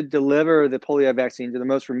order to deliver the polio vaccine to the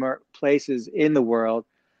most remote places in the world,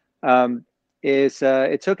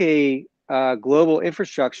 it took a global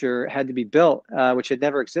infrastructure had to be built, which had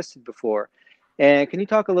never existed before. And can you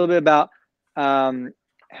talk a little bit about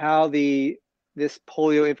how this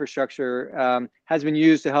polio infrastructure has been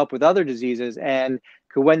used to help with other diseases, and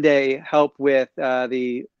could one day help with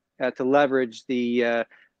to leverage the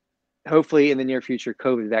hopefully in the near future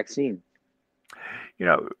COVID vaccine?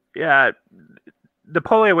 The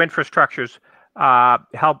polio infrastructures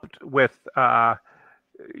helped with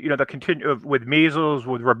with measles,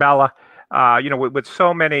 with rubella, with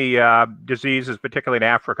so many diseases, particularly in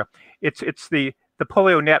Africa. It's the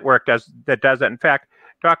polio network that does that. In fact,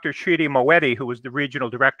 Dr. Shidi Moeti, who was the regional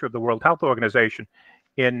director of the World Health Organization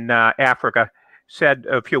in Africa, said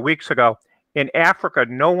a few weeks ago, in Africa,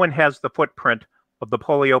 no one has the footprint of the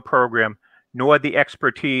polio program, nor the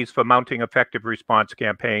expertise for mounting effective response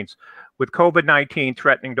campaigns. With COVID-19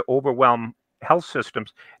 threatening to overwhelm health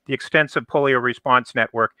systems, the extensive polio response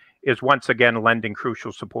network is once again lending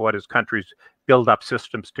crucial support as countries build up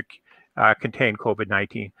systems to contain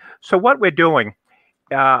COVID-19. So what we're doing,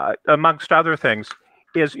 amongst other things,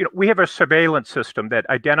 is we have a surveillance system that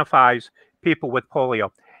identifies people with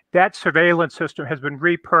polio. That surveillance system has been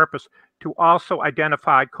repurposed to also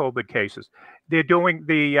identify COVID cases. They're doing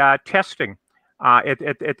the testing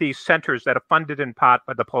at these centers that are funded in part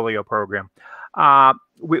by the polio program.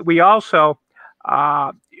 We also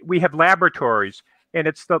we have laboratories, and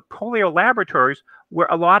it's the polio laboratories where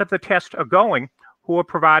a lot of the tests are going, who are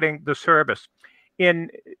providing the service.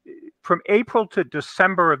 From April to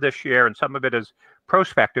December of this year, and some of it is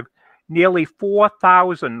prospective, nearly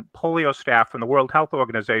 4,000 polio staff from the World Health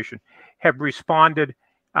Organization have responded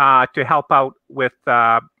to help out with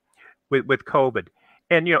COVID.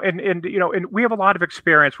 And we have a lot of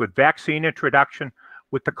experience with vaccine introduction,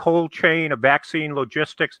 with the cold chain of vaccine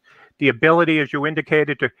logistics, the ability, as you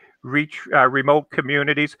indicated, to reach remote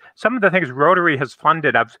communities. Some of the things Rotary has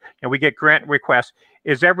funded, we get grant requests,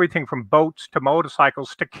 is everything from boats to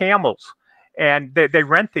motorcycles to camels. And they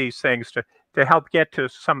rent these things to help get to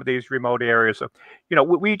some of these remote areas. So,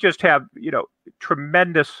 we just have,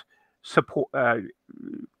 tremendous support,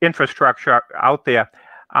 infrastructure out there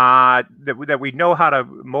that we know how to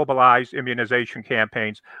mobilize immunization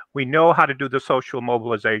campaigns. We know how to do the social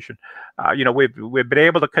mobilization. We've been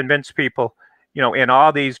able to convince people, in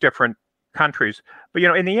all these different countries. But,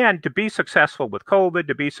 in the end, to be successful with COVID,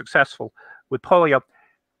 to be successful with polio,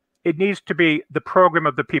 it needs to be the program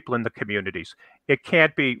of the people in the communities. It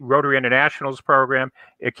can't be Rotary International's program.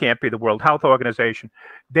 It can't be the World Health Organization.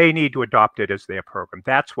 They need to adopt it as their program.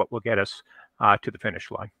 That's what will get us to the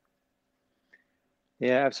finish line.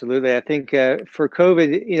 Yeah, absolutely. I think for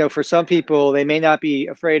COVID, for some people, they may not be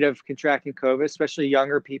afraid of contracting COVID, especially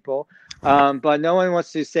younger people. But no one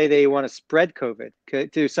wants to say they want to spread COVID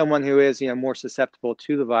to someone who is, more susceptible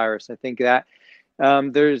to the virus. I think that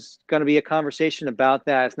there's going to be a conversation about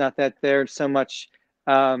that. It's not that they're so much,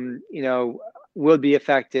 will be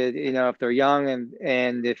affected, if they're young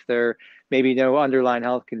and if they're maybe no underlying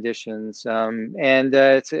health conditions.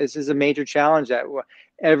 This is a major challenge that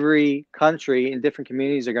every country in different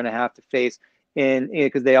communities are going to have to face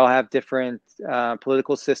because they all have different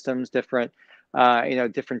political systems, different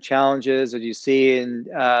challenges, as you see in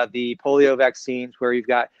the polio vaccines, where you've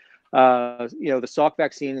got the Salk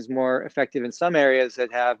vaccine is more effective in some areas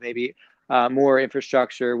that have maybe more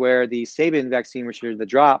infrastructure, where the Sabin vaccine, which are the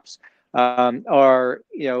drops, are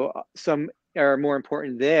more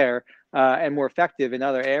important there and more effective in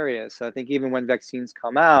other areas. So I think even when vaccines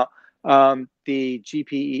come out, the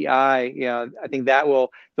GPEI, I think they'll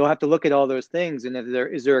have to look at all those things. And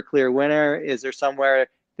is there a clear winner? Is there somewhere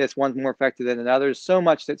that's one's more effective than another? So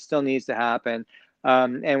much that still needs to happen.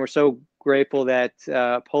 And we're so grateful that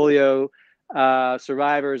polio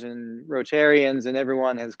survivors and Rotarians and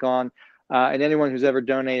everyone has gone, and anyone who's ever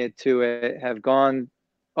donated to it have gone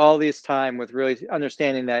all this time with really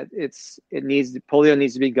understanding that polio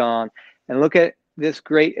needs to be gone. And look at this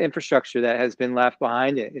great infrastructure that has been left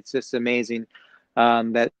behind it. It's just amazing.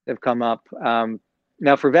 that have come up.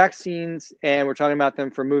 Now for vaccines, and we're talking about them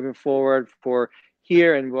for moving forward for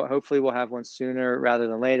here, and hopefully we'll have one sooner rather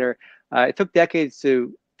than later. It took decades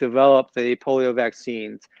to develop the polio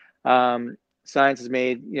vaccines. Science has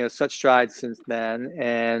made such strides since then,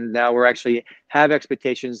 and now we're actually have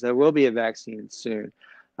expectations there will be a vaccine soon.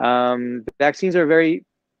 Vaccines are a very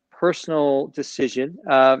personal decision,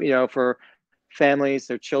 for families,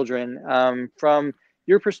 their children. From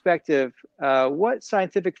your perspective, what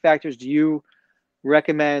scientific factors do you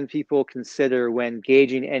recommend people consider when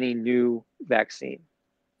gauging any new vaccine?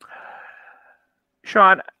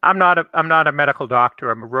 Shawn, I'm not a medical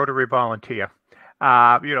doctor. I'm a Rotary volunteer.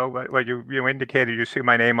 What you indicated, you see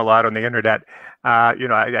my name a lot on the internet.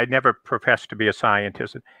 I never professed to be a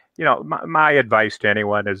scientist. My advice to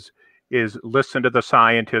anyone is listen to the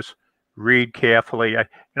scientists, read carefully.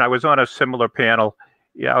 I was on a similar panel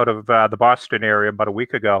out of the Boston area about a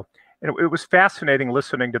week ago, and it was fascinating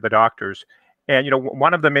listening to the doctors. And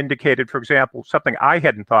one of them indicated, for example, something I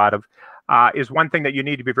hadn't thought of is one thing that you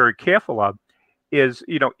need to be very careful of is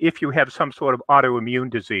if you have some sort of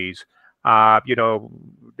autoimmune disease, that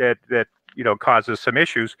causes some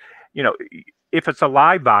issues. If it's a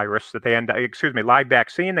live virus that live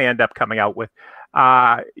vaccine they end up coming out with,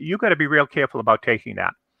 you got to be real careful about taking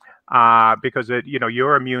that. Because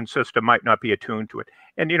your immune system might not be attuned to it,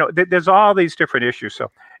 and there's all these different issues.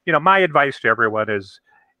 So my advice to everyone is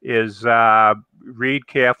read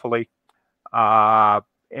carefully,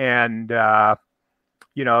 and there's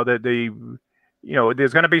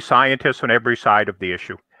going to be scientists on every side of the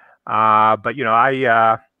issue. But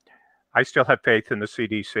I still have faith in the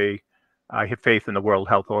CDC. I have faith in the World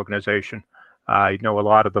Health Organization. I know a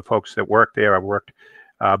lot of the folks that work there. I've worked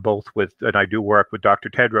both with, and I do work with Dr.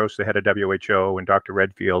 Tedros, the head of WHO, and Dr.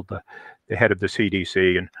 Redfield, the head of the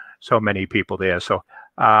CDC, and so many people there. So,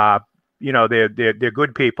 they're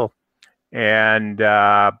good people, and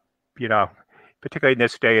particularly in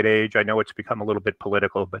this day and age, I know it's become a little bit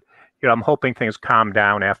political, but I'm hoping things calm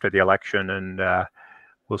down after the election, and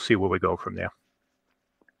we'll see where we go from there.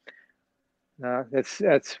 That's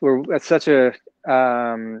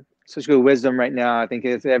such good wisdom right now. I think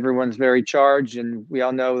everyone's very charged, and we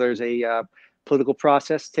all know there's a political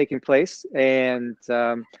process taking place. And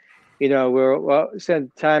it's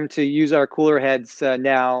time to use our cooler heads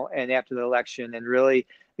now and after the election, and really,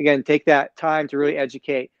 again, take that time to really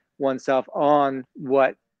educate oneself on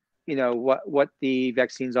what the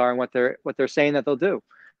vaccines are and what they're saying that they'll do.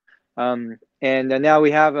 And now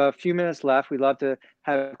we have a few minutes left. We'd love to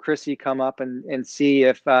have Chrissy come up and see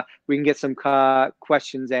if we can get some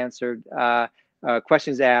questions answered,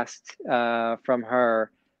 questions asked from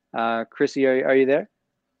her. Chrissy, are you there?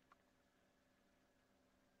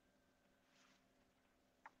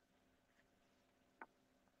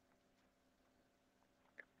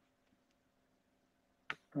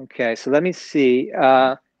 Okay, so let me see.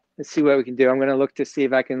 Let's see what we can do. I'm going to look to see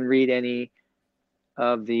if I can read any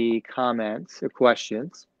of the comments or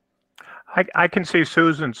questions. I can see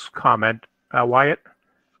Susan's comment. Wyatt,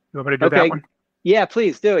 you want me to do that one? Yeah,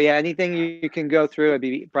 please do. Yeah, anything you can go through would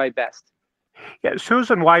be probably best. Yeah,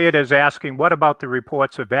 Susan Wyatt is asking, what about the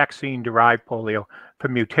reports of vaccine-derived polio for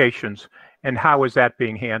mutations, and how is that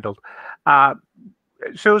being handled?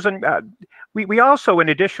 Susan, we also, in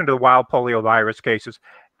addition to the wild polio virus cases,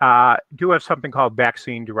 do have something called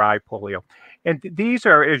vaccine-derived polio. And these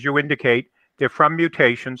are, as you indicate, they're from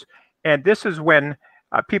mutations. And this is when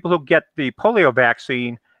people who get the polio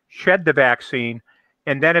vaccine shed the vaccine,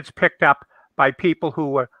 and then it's picked up by people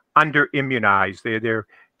who are under-immunized. Their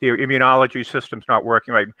immunology system's not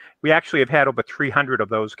working right. We actually have had over 300 of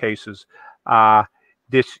those cases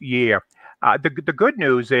this year. The good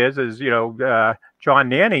news is John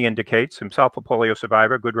Nanny indicates, himself a polio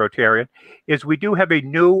survivor, good Rotarian, is we do have a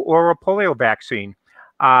new oral polio vaccine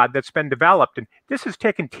that's been developed. And this has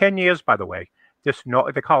taken 10 years, by the way. They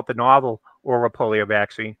call it the novel oral polio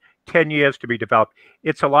vaccine, 10 years to be developed.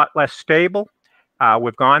 It's a lot less stable.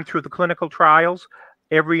 We've gone through the clinical trials.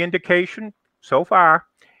 Every indication so far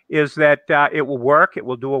is that it will work. It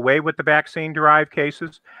will do away with the vaccine-derived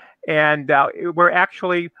cases. And we're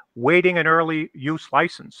actually waiting an early use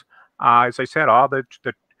license. As I said, all the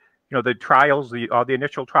trials, all the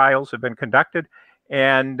initial trials have been conducted,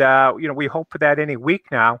 and we hope for that any week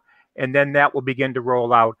now, and then that will begin to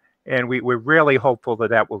roll out. And we're really hopeful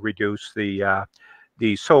that will reduce the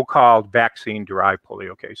so-called vaccine-derived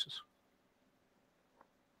polio cases.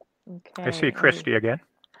 Okay. I see Christy again.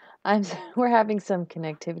 We're having some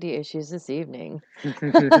connectivity issues this evening.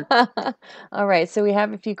 All right, so we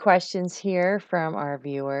have a few questions here from our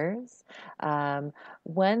viewers.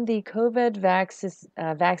 When the COVID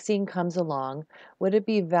vaccine comes along, would it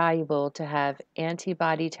be valuable to have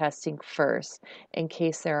antibody testing first in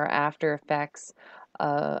case there are after effects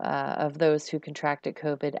of those who contracted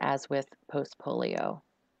COVID, as with post polio?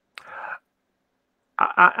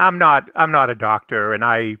 I'm not a doctor, and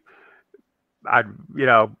I'd you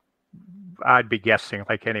know I'd be guessing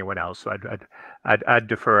like anyone else. So I'd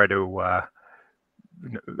defer to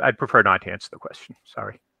I'd prefer not to answer the question.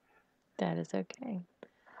 Sorry. That is okay.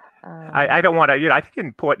 I don't want to. I think it's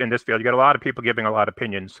important in this field. You got a lot of people giving a lot of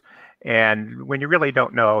opinions, and when you really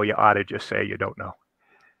don't know, you ought to just say you don't know.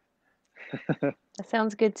 That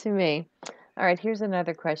sounds good to me. All right, here's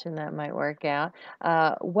another question that might work out.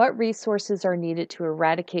 What resources are needed to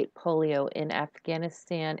eradicate polio in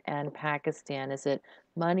Afghanistan and Pakistan? Is it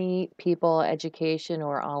money, people, education,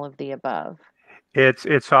 or all of the above?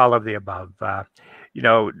 It's all of the above. You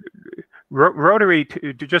know, Rotary,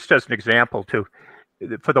 just as an example, to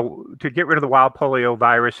get rid of the wild polio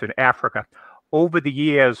virus in Africa, over the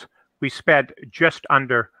years we spent just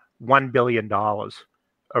under $1 billion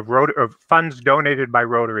of funds donated by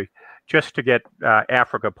Rotary just to get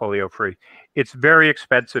Africa polio free. It's very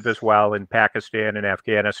expensive as well in Pakistan and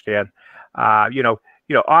Afghanistan.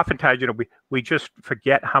 Oftentimes, we just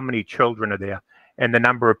forget how many children are there and the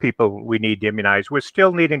number of people we need to immunize. We're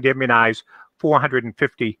still needing to immunize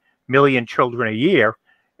 450 million children a year,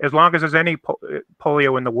 as long as there's any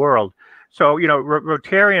polio in the world. So,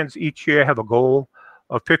 Rotarians each year have a goal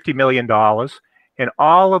of $50 million, and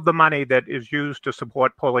all of the money that is used to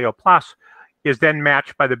support Polio Plus is then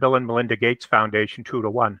matched by the Bill and Melinda Gates Foundation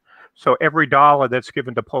 2-to-1. So every dollar that's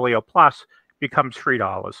given to Polio Plus becomes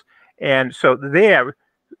 $3. And so there,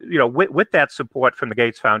 with that support from the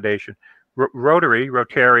Gates Foundation,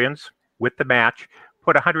 Rotarians, with the match,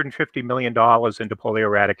 put $150 million into polio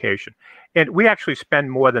eradication. And we actually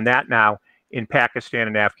spend more than that now in Pakistan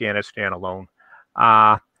and Afghanistan alone.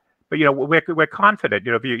 But we're confident.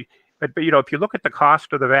 If you look at the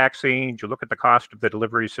cost of the vaccines, you look at the cost of the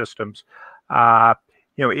delivery systems,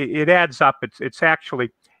 it adds up. It's actually,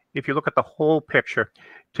 if you look at the whole picture,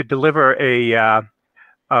 to deliver a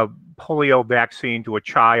polio vaccine to a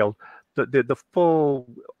child, the full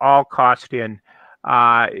all cost in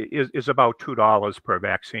is about $2 per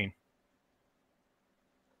vaccine.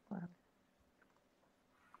 Wow.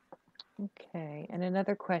 Okay, and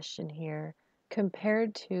another question here.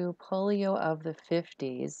 Compared to polio of the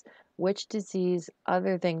 50s, which disease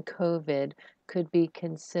other than COVID could be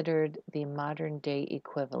considered the modern day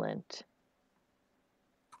equivalent?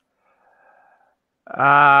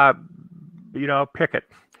 Pick it.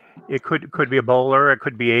 It could be Ebola. It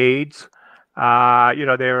could be AIDS. There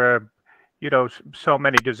are, so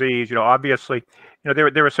many diseases. Obviously,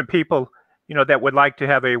 there are some people, that would like to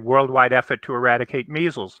have a worldwide effort to eradicate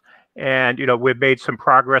measles, and we've made some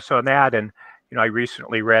progress on that. And I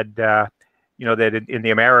recently read, that in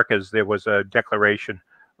the Americas there was a declaration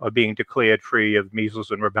of being declared free of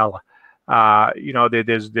measles and rubella.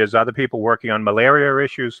 There's other people working on malaria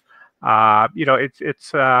issues. If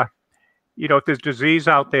there's disease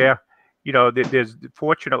out there,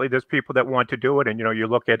 fortunately there's people that want to do it, and you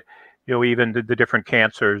look at even the different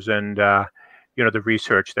cancers and the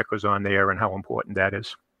research that goes on there and how important that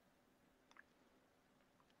is.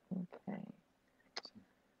 Okay.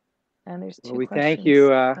 And there's two we questions. thank you.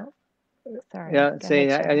 Sorry. Yeah,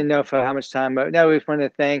 saying I didn't know how much time, but no, we just want to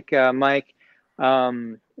thank Mike. I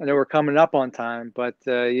know we're coming up on time, but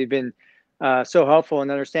you've been so helpful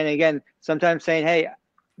in understanding. Again, sometimes saying, "Hey,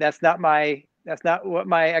 that's not what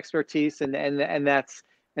my expertise," and that's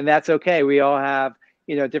okay. We all have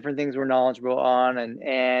different things we're knowledgeable on,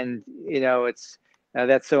 and it's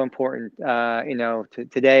that's so important.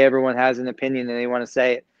 Today everyone has an opinion and they want to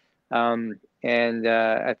say it, and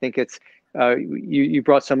I think it's. You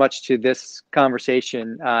brought so much to this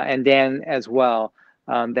conversation, and Dan as well,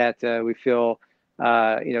 that we feel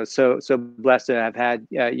so blessed to have had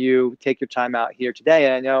you take your time out here today.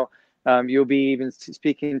 And I know you'll be even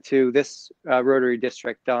speaking to this Rotary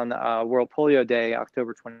District on World Polio Day,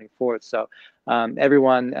 October 24th. So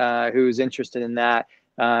everyone who's interested in that,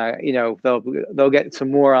 they'll get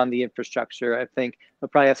some more on the infrastructure. I think they'll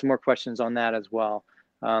probably have some more questions on that as well.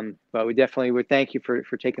 But we definitely would thank you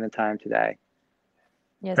for taking the time today.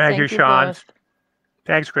 Yes, thank you, Shawn. Both.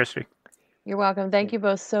 Thanks, Christy. You're welcome. Thank you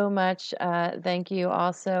both so much. Thank you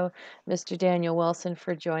also, Mr. Daniel Wilson,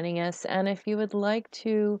 for joining us. And if you would like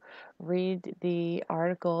to read the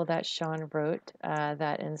article that Shawn wrote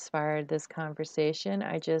that inspired this conversation,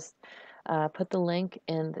 I just put the link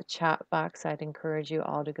in the chat box. I'd encourage you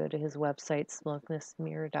all to go to his website,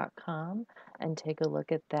 smokelessmirror.com, and take a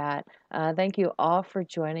look at that. Thank you all for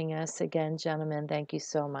joining us again, gentlemen. Thank you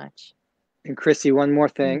so much. And Chrissy, one more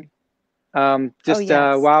thing. Just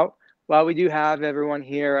yes. while we do have everyone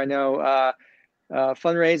here, I know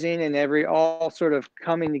fundraising and all sort of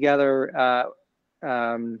coming together,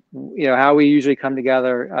 how we usually come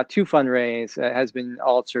together to fundraise has been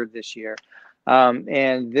altered this year.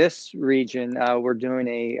 And this region, we're doing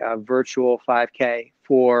a virtual 5K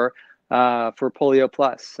for Polio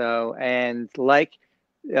Plus. So, and like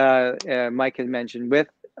Mike had mentioned, with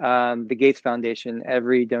the Gates Foundation,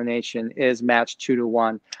 every donation is matched 2 to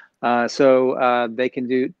 1. So they can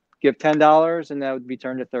give $10 and that would be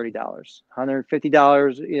turned to $30,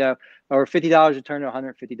 $150, or $50 to turn to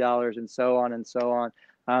 $150, and so on and so on.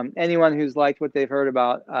 Anyone who's liked what they've heard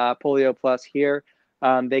about Polio Plus here,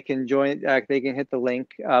 they can join. They can hit the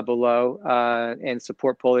link below and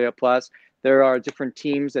support Polio Plus. There are different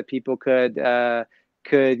teams that people could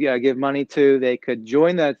give money to. They could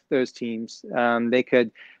join those teams. They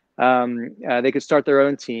could start their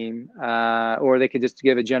own team, or they could just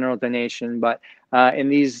give a general donation. But in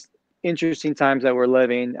these interesting times that we're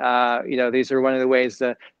living, these are one of the ways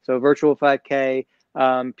so virtual 5K,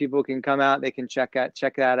 people can come out, they can check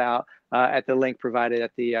that out at the link provided at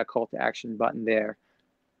the call to action button there.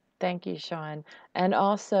 Thank you, Shawn. And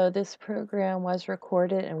also, this program was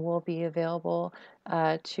recorded and will be available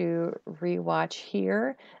to rewatch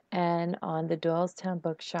here and on the Doylestown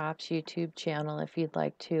Bookshop's YouTube channel if you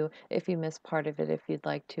missed part of it, if you'd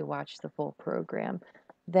like to watch the full program.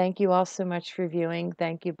 Thank you all so much for viewing.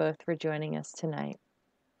 Thank you both for joining us tonight.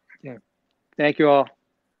 Yeah. Thank you all.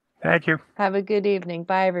 Thank you. Have a good evening.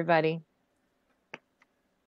 Bye, everybody.